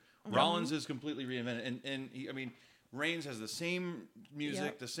character. Rollins is completely reinvented. And he, Reigns has the same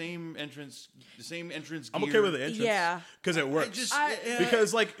music, the same entrance gear. I'm okay with the entrance. Yeah. Because it works.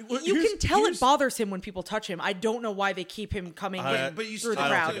 Because, you can tell it bothers him when people touch him. I don't know why they keep him coming in through the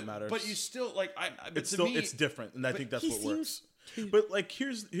crowd. I don't think it matters. But you still, it's different, and I think that's what works. But,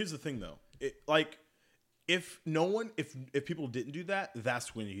 here's the thing, though. If people didn't do that,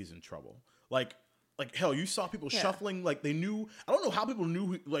 that's when he's in trouble. Hell, you saw people shuffling, they knew. I don't know how people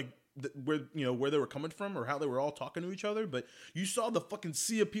knew, where they were coming from or how they were all talking to each other, but you saw the fucking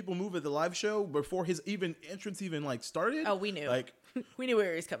sea of people move at the live show before his entrance started. Oh, we knew. We knew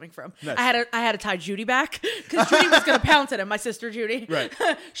where he was coming from. Nice. I had to tie Judy back because Judy was gonna pounce at him. My sister Judy, right?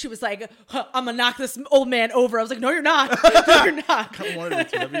 She was like, "I'm gonna knock this old man over." I was like, "No, you're not. No, you're not." I kind of wanted it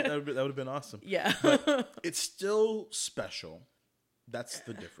to. That would have been awesome. Yeah, but it's still special. That's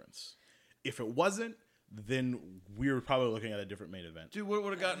the difference. If it wasn't, then we were probably looking at a different main event. Dude, what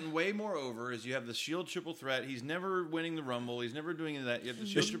would have gotten way more over is you have the Shield triple threat. He's never winning the Rumble. He's never doing any of that. You have the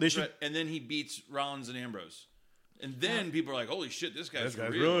Shield triple threat, and then he beats Rollins and Ambrose. And then people are like, holy shit, this guy's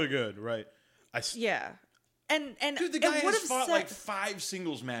really good, right? Yeah. And dude, the guy has fought 5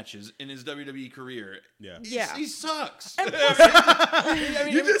 singles matches in his WWE career. Yeah. He sucks.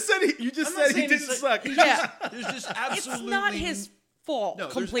 You just said he didn't suck. Yeah. There's just absolutely... It's not his fault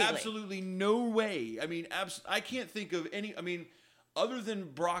completely. There's absolutely no way. I can't think of any... other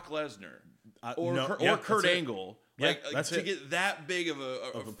than Brock Lesnar or Kurt Angle... to get that big of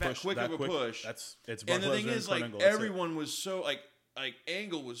a push. It's and the thing is, everyone was so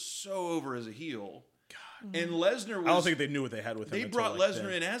Angle was so over as a heel. God. And Lesnar was... I don't think they knew what they had with him. They brought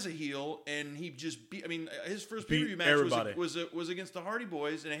Lesnar in as a heel, and he just beat... his first pay-per-view match was against the Hardy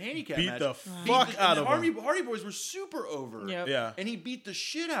Boys in a handicap match. Beat the fuck out of them. Hardy Boys were super over. Yep. Yeah. And he beat the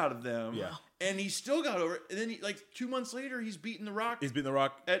shit out of them. Yeah. And he still got over it. And then 2 months later, he's beating The Rock. He's beating The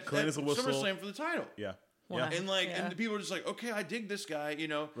Rock. Clean as a whistle. SummerSlam for the title. Yeah. Wow. And and the people are just like, okay, I dig this guy,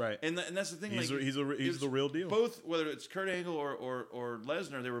 Right. And that's the thing. He's the real deal. Both, whether it's Kurt Angle or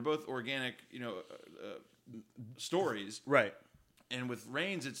Lesnar, they were both organic, stories. Right. And with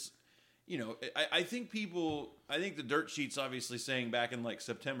Reigns, it's, I think the dirt sheets obviously saying back in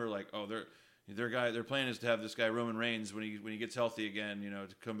September, their plan is to have this guy Roman Reigns when he gets healthy again,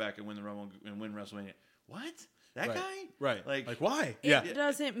 to come back and win the Rumble and win WrestleMania. What? That guy? Right. Why? It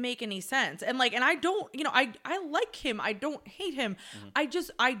doesn't make any sense. And and I don't, I like him. I don't hate him. Mm-hmm.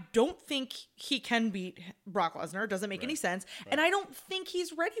 I don't think he can beat Brock Lesnar. It doesn't make any sense. Right. And I don't think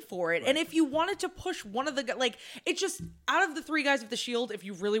he's ready for it. Right. And if you wanted to push one of the, it's just out of the 3 guys with the Shield, if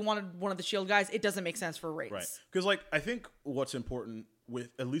you really wanted one of the Shield guys, it doesn't make sense for Reigns. Right. Because I think what's important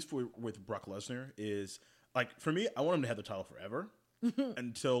with Brock Lesnar is for me, I want him to have the title forever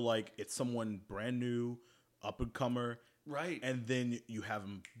until it's someone brand new, up and comer, right? And then you have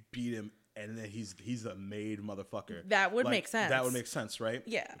him beat him, and then he's a made motherfucker. That would make sense. That would make sense, right?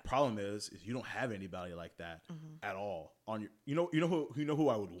 Yeah. The problem is you don't have anybody like that at all on your. You know who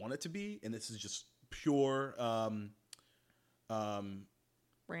I would want it to be, and this is just pure, random?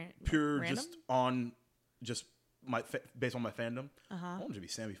 just based on my fandom. I want him to be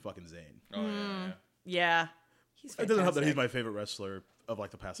Sami fucking Zayn. Oh yeah. It doesn't help that he's my favorite wrestler of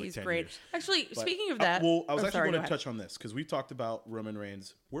the past 10 years. Actually, speaking of that, I was actually going to touch on this because we talked about Roman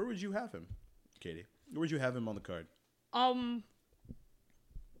Reigns. Where would you have him, Katie? Where would you have him on the card?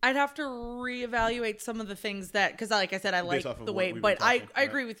 I'd have to reevaluate some of the things that, because like I said, I like the way, but I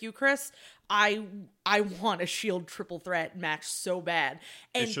agree with you, Chris. I want a Shield triple threat match so bad.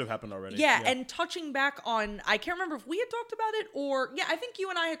 And it should have happened already. Yeah, and touching back on, I can't remember if we had talked about it or, I think you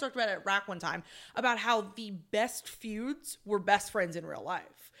and I had talked about it at Rack one time, about how the best feuds were best friends in real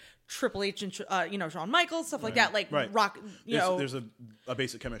life. Triple H and Shawn Michaels, stuff like that, like Rock. There's a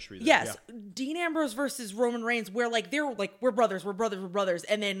basic chemistry there. Yes, yeah. Dean Ambrose versus Roman Reigns, where like they're like we're brothers,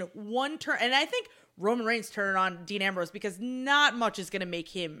 and then one turn, and I think Roman Reigns turned on Dean Ambrose because not much is going to make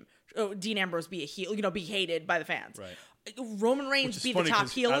him Dean Ambrose be a heel, be hated by the fans. Right. Roman Reigns be the top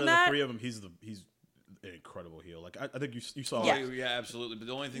heel in that. Out of the three of them, he's an incredible heel. Like I think you saw. Yeah, absolutely. But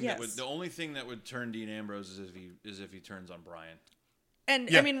the only thing that would turn Dean Ambrose is if he turns on Brian. And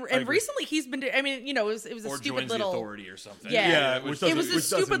recently he's been. It was a or stupid joins little the Authority or something. Yeah, it was a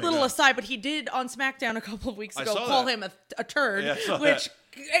stupid little aside. But he did on SmackDown a couple of weeks ago call him a turd, which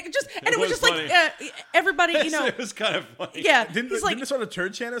it was just funny. Like everybody, it was kind of funny. Yeah, didn't it start a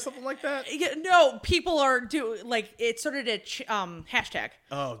turd chant or something like that? Yeah, no, people are like it started a hashtag.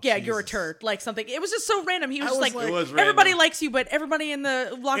 Oh, yeah, Jesus. You're a turd, like something. It was just so random. He was just like was everybody likes you, but everybody in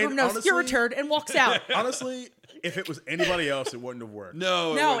the locker room knows you're a turd and walks out. Honestly. If it was anybody else, it wouldn't have worked.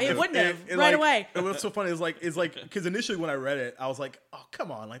 No, it wouldn't have. Right away. And what's so funny is like because initially when I read it, I was like, oh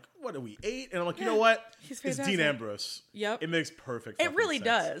come on, like what are we 8? And I'm like, you know what? It's Dean Ambrose. Yep, it makes perfect. It really sense.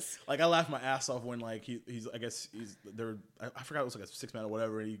 Does. Like I laughed my ass off when like he's I guess he's there. I forgot it was like a 6-man or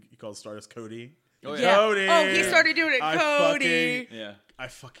whatever. And he called Stardust Cody. Oh yeah. Cody. Oh, he started doing it, Cody. I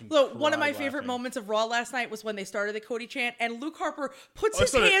fucking look. One of my favorite moments of Raw last night was when they started the Cody chant, and Luke Harper puts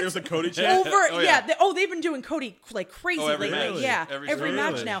his hands. It was a Cody chant. Over. They've been doing Cody like crazy lately. Match. Yeah, every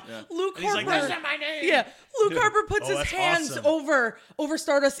match now. Yeah. Luke Harper. He's like, that's not my name. Yeah, Luke Harper puts his hands over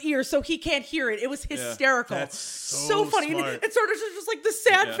Stardust's ears so he can't hear it. It was hysterical. That's so funny. Smart. And Stardust is just like the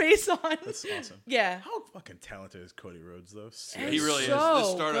sad face on. That's awesome. Yeah. How fucking talented is Cody Rhodes though? He really is. The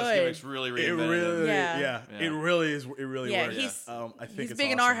Stardust gimmicks really reinvented it. It really is. It really works. I think he's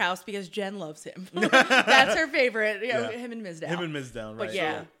big in our house because Jen loves him. That's her favorite. Him and Mizdow. Right? But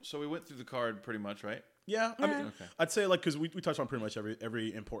yeah. So we went through the card pretty much, right? Yeah. I mean, I'd say like because we touched on pretty much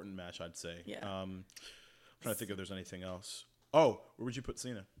every important match. I'd say. Yeah. I'm trying to think if there's anything else. Oh, where would you put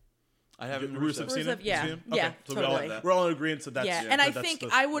Cena? I have Rusev. Cena? Yeah. Okay. Yeah. So totally. we're all in agreement. So that's and I think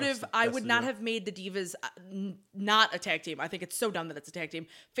I would not have made the Divas not a tag team. I think it's so dumb that it's a tag team.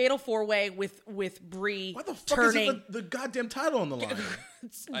 Fatal 4-way with Brie. Why the fuck turning. is it the goddamn title on the line?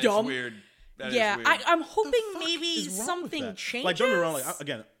 It's dumb. Weird. That yeah, is weird. I'm hoping maybe something changes. Like don't get me wrong. Like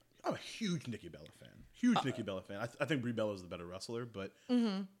I'm a huge Nikki Bella fan. Nikki Bella fan. I think Brie Bella is the better wrestler, but.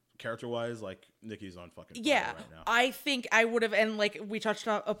 Character-wise, like Nikki's on fucking fire right now. I think I would have, and like we touched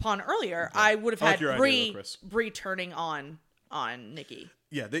upon earlier, I would have had Brie turning on Nikki.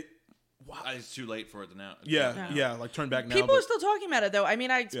 Yeah, it's too late for it now. Yeah, like turn back now. People are still talking about it though. I mean,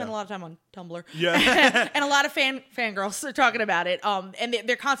 I spent a lot of time on Tumblr. Yeah, and a lot of fangirls are talking about it. And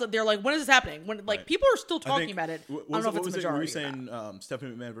they're constantly like, when is this happening? When like people are still talking about it. I don't know if it's a majority. Were you saying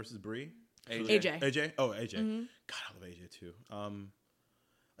Stephanie McMahon versus Brie? AJ. Oh, AJ. God, I love AJ too.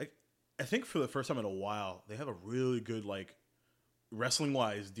 I think for the first time in a while, they have a really good like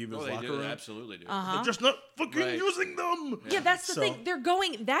wrestling-wise Divas locker room. They absolutely do. They're just not fucking using them. Yeah, that's the thing. They're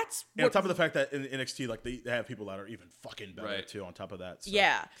going. That's and on top of the fact that in NXT, like they have people that are even fucking better too. On top of that, so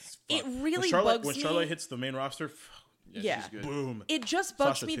it really bugs me when Charlotte hits the main roster. Yeah, she's good. Boom. It just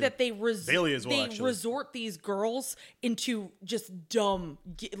bugs me that they resort these girls into just dumb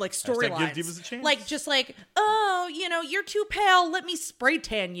like storylines. Give Divas a chance. Like just like, oh, you're too pale. Let me spray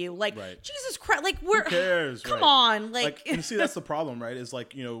tan you. Like Jesus Christ. Like who cares? Come on. Like you see, that's the problem, right? Is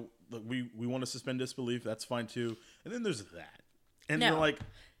like we want to suspend disbelief. That's fine too. And then there's that, and you're like.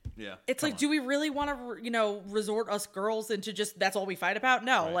 Yeah, it's like, do we really want to, resort us girls into just that's all we fight about?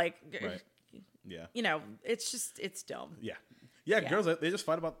 No, like. Yeah. It's dumb. Yeah, girls, they just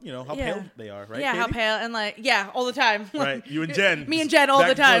fight about, how pale they are, right? Yeah, Katie? how pale, and all the time. Right, you and Jen. Me and Jen all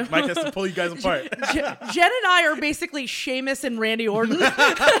the time. Mike has to pull you guys apart. Jen and I are basically Sheamus and Randy Orton.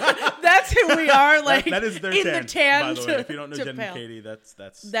 That's who we are, like, that is their in tan, the tan. By the way, if you don't know Jen pale. and Katie, that's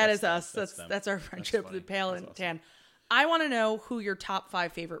us. That's our friendship, the pale and tan. I want to know who your top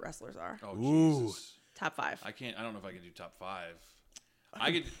 5 favorite wrestlers are. Oh, Jesus. Top 5. I don't know if I can do top 5.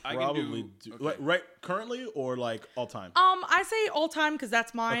 I probably can do like right currently or like all time. I say all time because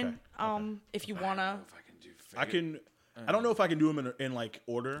that's mine. Okay. If you wanna, I don't know if I can do them in like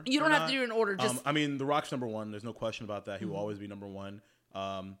order. You don't have to do it in order. Just I mean, The Rock's number 1. There's no question about that. He will always be number 1.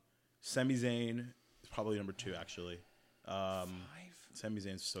 Sami Zayn is probably number 2 actually. 5. Sami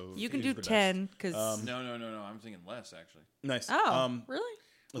Zayn's so you can do 10 because no. I'm thinking less actually. Nice. Oh, really?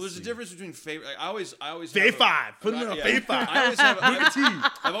 Well, there's a difference between favorite. Like, I always Fave 5. Put it on Fave 5. I always have.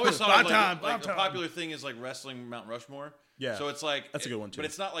 I've always thought Five the time. popular thing is like wrestling Mount Rushmore. Yeah. So it's like that's a good one too. But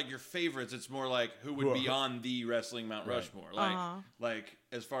it's not like your favorites. It's more like who would be on the wrestling Mount Rushmore. Like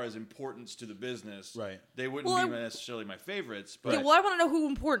as far as importance to the business, right? They wouldn't be necessarily my favorites. But I want to know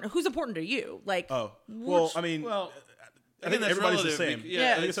who's important to you. Like, I think everybody's the same.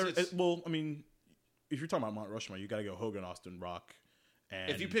 I mean, if you're talking about Mount Rushmore, you got to go Hogan, Austin, Rock. And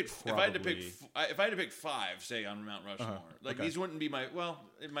if I had to pick 5, say on Mount Rushmore, these wouldn't be my. Well,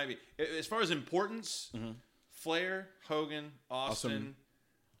 it might be as far as importance. Flair, Hogan, Austin.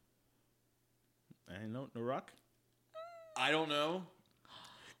 And no Rock. I don't know.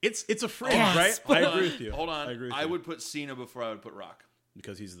 It's a fringe, right? I agree with you. Hold on. I would put Cena before I would put Rock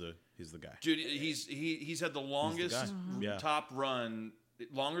because he's the guy. Dude, he's had the longest top run.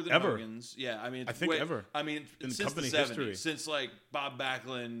 Longer than ever. Hogan's. Yeah, I mean, ever. I mean, in since the company the 70s, history. Since like Bob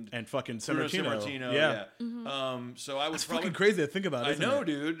Backlund and fucking Bruno Sammartino. Yeah. So I would That's probably fucking crazy to think about. I know,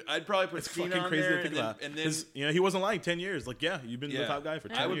 dude. I'd probably put Cena on crazy there, to think about. And then he wasn't lying. 10 years. Like, you've been the top guy for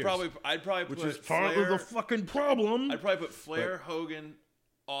 10 years. I'd probably which put is part Flair, of the fucking problem. I'd probably put Flair, Hogan,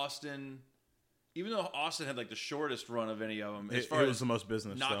 Austin. Even though Austin had like the shortest run of any of them, as far it as was the most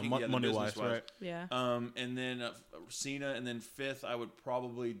business, money wise, right? Yeah. And then Cena, and then 5th, I would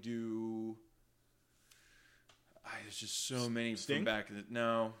probably do. There's just so many Sting? from back.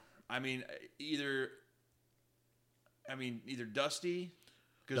 No, I mean either Dusty,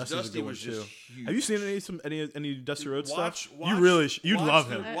 because Dusty was just huge. Have you seen any Dusty Rhodes stuff? You'd love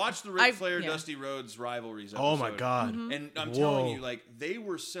him. Watch the Ric Flair Dusty Rhodes rivalries episode. Oh my god! And I'm telling you, like they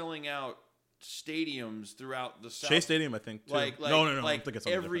were selling out stadiums throughout the South. Shea Stadium, I think. Too. No. Like I think it's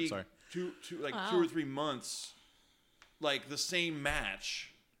every sorry. 2 or 3 months, like the same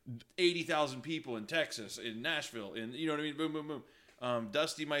match, 80,000 people in Texas, in Nashville, you know what I mean? Boom, boom, boom.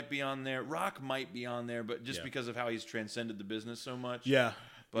 Dusty might be on there. Rock might be on there, but just because of how he's transcended the business so much. Yeah.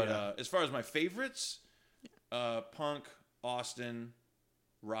 But as far as my favorites, Punk, Austin,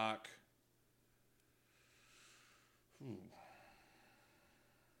 Rock.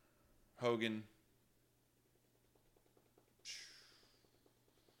 Hogan.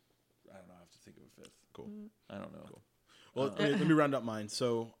 I don't know. I have to think of a 5th. Cool. I don't know. Cool. Well, let me round up mine.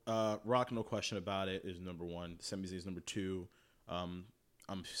 So, Rock, no question about it, is number 1. Sami Zayn is number 2. I'm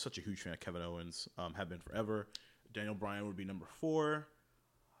such a huge fan of Kevin Owens. Have been forever. Daniel Bryan would be number 4.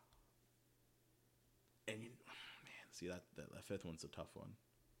 And see that 5th one's a tough one.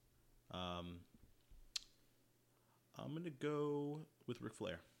 I'm gonna go with Ric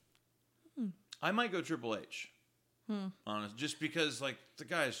Flair. I might go Triple H. Honest, just because like the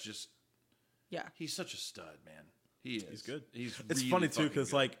guy's just he's such a stud, man. He is. He's good. It's really funny too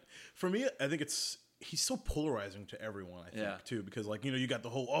because like for me, I think he's so polarizing to everyone. I think too because like you got the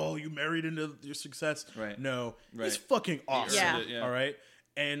whole you married into your success. Right. No, he's fucking awesome. Yeah. All right.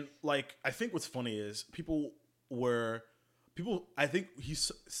 And like I think what's funny is people. I think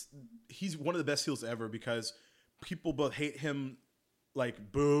he's one of the best heels ever because people both hate him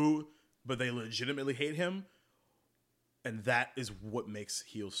like boo, but they legitimately hate him, and that is what makes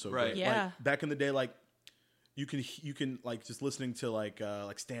heels so great. Yeah. Like, back in the day, like you can like just listening to like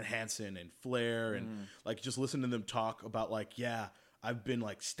Stan Hansen and Flair and like just listening to them talk about like I've been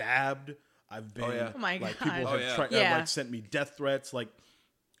like stabbed, I've been oh my like God. people have tried like sent me death threats like.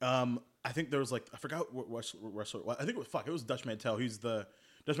 I think there was like I forgot what wrestler. I think it was Dutch Mantel.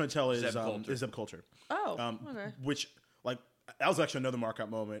 Dutch Mantel is Zeb Coulter. Oh, okay. Which like that was actually another markout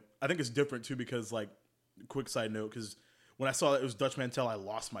moment. I think it's different too because like quick side note because when I saw that it was Dutch Mantel, I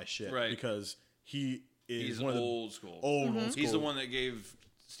lost my shit because he's one of the old school. Old school. He's the one that gave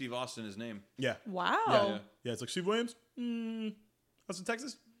Steve Austin his name. Yeah. Wow. Yeah. It's like Steve Williams. That's in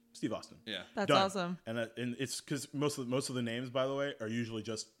Texas. Steve Austin. Yeah, that's Done. awesome. And it's because most of the names, by the way, are usually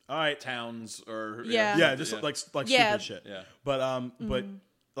just all right towns or just like stupid shit. Yeah, but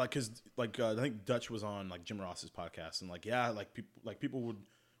like because like I think Dutch was on like Jim Ross's podcast and like people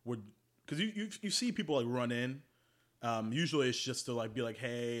would because you see people like run in. Usually it's just to like be like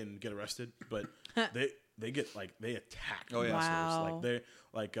hey and get arrested, but they get like they attack wrestlers. Wow. Like they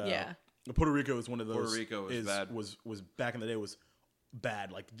like Puerto Rico is one of those. Puerto Rico is bad. Was back in the day was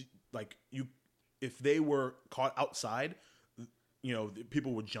bad. Like you, if they were caught outside,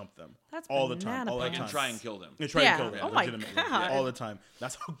 people would jump them. That's all the time. All the time. And try and kill them. And try and kill them. Oh my God. All the time.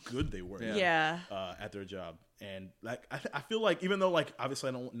 That's how good they were. At their job. And like I feel like even though like obviously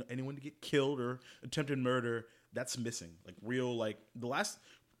I don't want anyone to get killed or attempted murder, that's missing. Like real like the last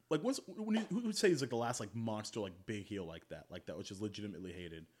like who would say is like the last like monster like big heel like that which is legitimately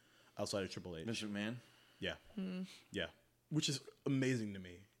hated outside of Triple H. Mr. McMahon. Yeah. Yeah. Which is amazing to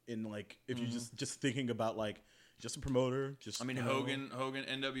me. in like if you just thinking about like just a promoter. Just Hogan,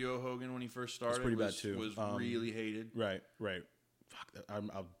 NWO Hogan when he first started pretty bad too. Was really hated. Right. Fuck that.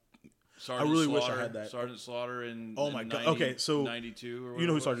 Sergeant I really Slaughter, wish I had that. Sergeant Slaughter in oh my god. 90, Okay, so 92 or you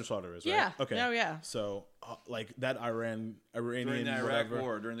know who Sergeant Slaughter is, right? Yeah. Okay. Oh yeah. So like that Iranian during the Iraq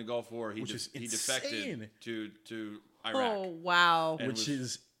War, during the Gulf War, he insane. defected to Iraq. Oh wow. Which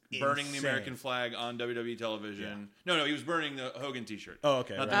is burning insane. the American flag on WWE television. Yeah. No, he was burning the Hogan T-shirt. Oh,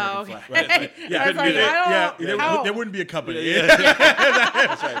 okay. Not Right. the American okay. flag. Right. Yeah, I was like, there wouldn't be a company. Yeah.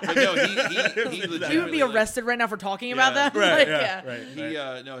 That's right. But no, he legitimately, we would be arrested right now for talking about that. Right. Like, Right.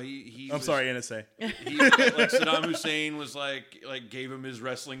 He I'm sorry, NSA. He, like Saddam Hussein was like gave him his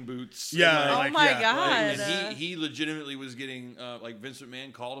wrestling boots. Yeah. And, Oh my god. And he legitimately was getting like Vince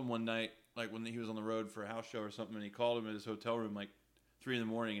McMahon called him one night, like when he was on the road for a house show or something, and he called him at his hotel room like 3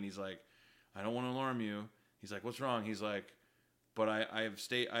 a.m, and he's like, I don't want to alarm you. He's like, what's wrong? He's like, but I have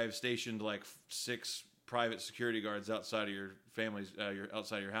stationed like 6 private security guards outside of your family's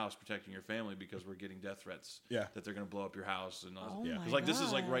outside your house protecting your family because we're getting death threats. Yeah. That they're going to blow up your house and all. Oh Yeah. my Because like this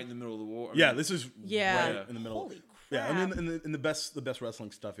is like God. right in the middle of the war. This is right in the middle. Holy Yeah, crap. I mean, and the best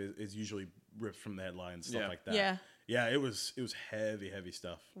wrestling stuff is usually ripped from the headlines, stuff like that. Yeah. It was heavy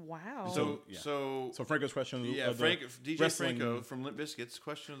stuff. Wow. So Franco's question. DJ wrestling. Franco from Limp Bizkit's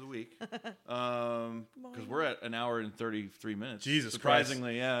question of the week. Because we're at an hour and 33 minutes. Jesus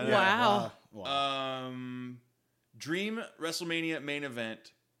surprisingly, Christ. Wow. Wow. Dream WrestleMania main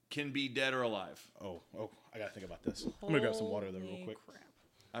event can be dead or alive. Oh, I gotta think about this. I'm gonna grab some water there real quick. Crap.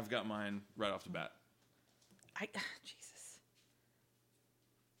 I've got mine right off the bat. Jesus.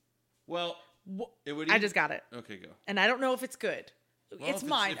 Well, it would. I just got it, Okay, go. and I don't know if it's good. Well, it's if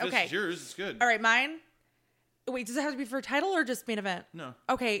mine. If Okay. it's yours, it's good. All right, mine. Wait, does it have to be for a title or just main event? No.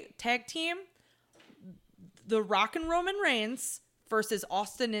 Okay, tag team. The Rock and Roman Reigns versus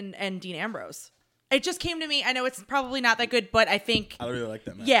Austin and Dean Ambrose. It just came to me. I know it's probably not that good, but I think. I really like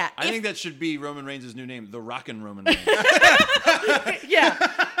that match. Yeah. I think that should be Roman Reigns' new name, the Rockin' Roman Reigns. Yeah.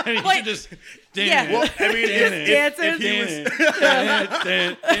 I mean, Like, you should just. yeah. Well, I mean, if he was,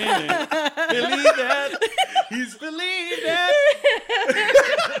 Believe that. believe that.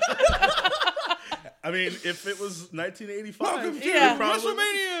 I mean, if it was 1985, Welcome to Yeah.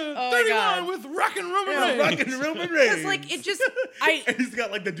 WrestleMania Oh my 39 God. with Rockin' Roman Reigns. Rockin' Roman Reigns. Because like it just and he's got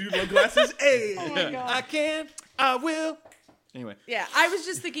like the dude low glasses. Hey. Oh my God. I can, I will. Anyway. Yeah, I was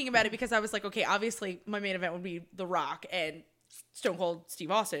just thinking about it because I was like, okay, obviously my main event would be The Rock and Stone Cold Steve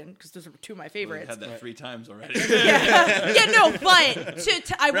Austin because those are 2 of my We've favorites. had that 3 times already. No, but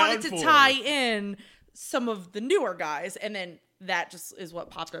I wanted to Round 4. tie in some of the newer guys, and then that just is what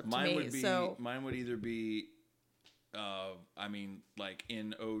popped up to Mine me. would be. So Mine would either be, like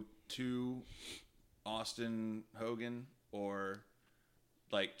in 2002, Austin Hogan, or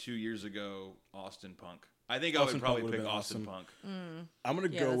like 2 years ago, Austin Punk. I think I Austin would probably Punk would've pick been Austin awesome. Punk. I'm gonna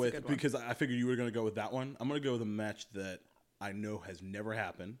Yeah, go that's a with good one. because I figured you were gonna go with that one. I'm gonna go with a match that I know has never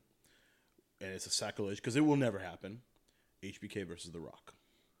happened, and it's a sacrilege because it will never happen. HBK versus The Rock.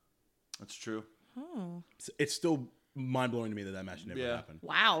 That's true. It's still mind blowing to me that match never happened.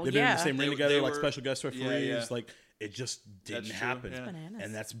 wow, They've been in yeah, the same ring They together, like were- special guest referees. yeah. Like it just didn't That's true, happen, yeah. Bananas.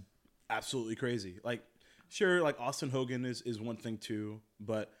 and that's absolutely crazy. Like, sure, like Austin Hogan is one thing too,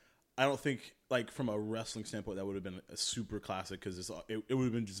 but I don't think like from a wrestling standpoint that would have been a super classic because it would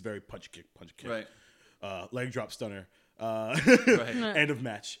have been just very punch kick, Right. leg drop stunner, Right. end of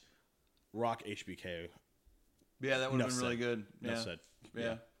match. Rock HBK. Yeah, that would have Enough been really said. good. Enough Yeah. said. Yeah.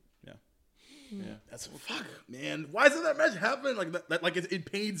 Yeah. Yeah. That's fuck, man. Why doesn't that match happen? Like that like it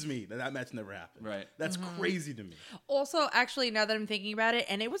pains me that match never happened. Right. That's crazy to me. Also, actually, now that I'm thinking about it,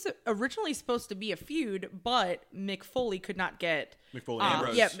 and it was originally supposed to be a feud, but Mick Foley could not get McFoley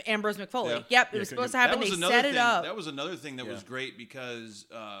Ambrose. Yep, Ambrose McFoley. Yeah. Yep, it Yeah, was couldn't supposed to get- happen. They set it up. That was another thing that was Yeah. great because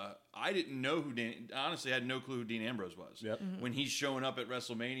I didn't know who honestly, I had no clue who Dean Ambrose was. Yep. When he's showing up at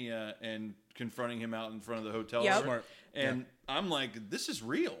WrestleMania and confronting him out in front of the hotel Yep. room. Smart. And I'm like, this is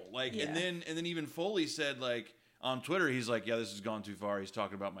real. Like, Yeah. and then even Foley said, like, on Twitter, he's like, yeah, this has gone too far. He's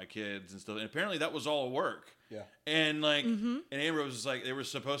talking about my kids and stuff. And apparently that was all work. Yeah. And like, and Ambrose was like, they were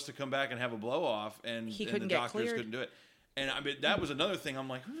supposed to come back and have a blow off, and He and couldn't the get doctors cleared. couldn't do it. And I mean, that was another thing. I'm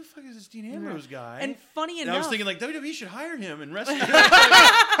like, who the fuck is this Dean Ambrose guy? And funny And enough, I was thinking like WWE should hire him and wrestle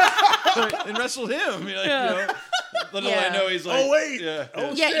and wrestle him. You know? Little I know he's like, oh wait, yeah,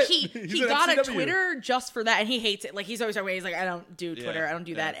 oh Yeah, shit. he an got a FCW. Twitter just for that, and he hates it. Like, he's always away. He's like, I don't do Twitter. Yeah, I don't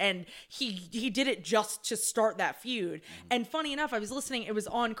do yeah. that. And he did it just to start that feud. And funny enough, I was listening. It was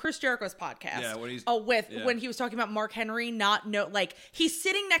on Chris Jericho's podcast. Yeah, when he's- when he was talking about Mark Henry like he's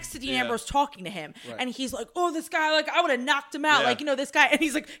sitting next to Dean Ambrose talking to him, and he's like, oh, this guy, like, I would have knocked him out, Yeah. like, you know, this guy, and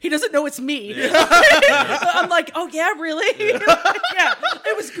he's like, he doesn't know it's me. I'm like, oh yeah, really? Yeah,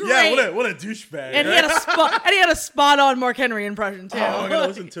 it was great. Yeah, what a douchebag. And he had a spot on Mark Henry impression too. Oh, I gotta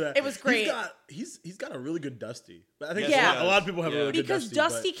listen to that. It was great. He's got a really good Dusty. I think Yeah. a lot of people have a really good Because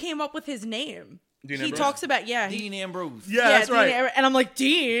Dusty. Dusty came up with his name. Dean He Ambrose? talks about Dean Ambrose. Yeah, that's Dean right. And I'm like,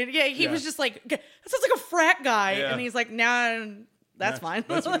 Dean. Yeah, he was just like, that sounds like a frat guy. Yeah. And he's like, nah, that's fine.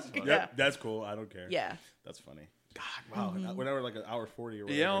 That's, Like, yep, yeah. that's cool. I don't care. Yeah. That's funny. God, wow. We're now like an hour 40 or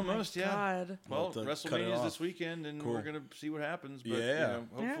whatever. Yeah, almost. Yeah. God. Well, We'll have to cut it WrestleMania is off. this weekend, and Cool. we're gonna see what happens. But, Yeah.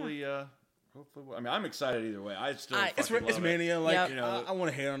 hopefully, I mean, I'm excited either way. I still It's fucking It's love Mania. Like, Yep. You know, I want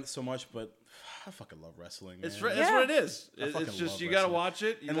to hate on it so much, but I fucking love wrestling. Man. That's Yeah. what it is. fucking It's just love you gotta wrestling. watch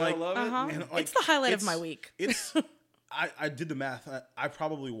it. You And, gotta like, love Uh-huh. it. And, like, It's the highlight of it's- my week. It's I did the math. I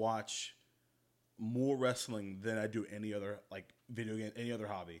probably watch more wrestling than I do any other video game, any other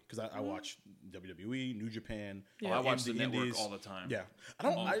hobby, because I watch WWE, New Japan. I watch the Indies. network all the time. Yeah,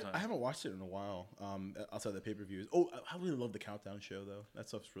 All the time. I haven't watched it in a while. Outside the pay-per-views. Oh, I really love the Countdown show though. That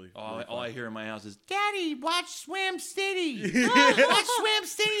stuff's really. really All fun. I hear in my house is, "Daddy, watch Slam City. Watch Slam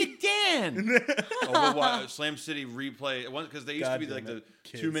City again." Slam City replay because they used to be God like damn the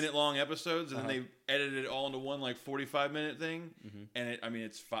it. 2-minute long episodes, and then they edited it all into one 45-minute thing. And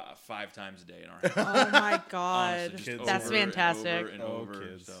it's 5 times a day in our house. Oh my God. Honestly, just Kids. That's over and fantastic. over and Oh, over.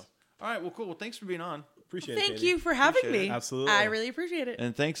 kids. So, all right, well, cool. Well, thanks for being on. Appreciate it. Thank Katie. you for having Appreciate me. it. Absolutely. I really appreciate it.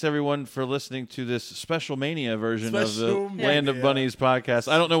 And thanks everyone for listening to this Special Mania version of the SpecialMania. Land of Bunnies podcast.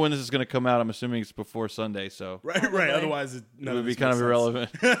 I don't know when this is going to come out. I'm assuming it's before Sunday, so Right. Otherwise, it none would of be this kind of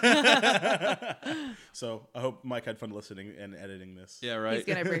makes sense. irrelevant. So I hope Mike had fun listening and editing this. Yeah, right. He's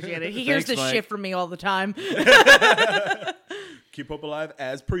gonna appreciate it. He hears Thanks, this Mike. shit from me all the time. Keep hope alive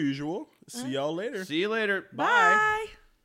as per usual. See y'all later. See you later. Bye.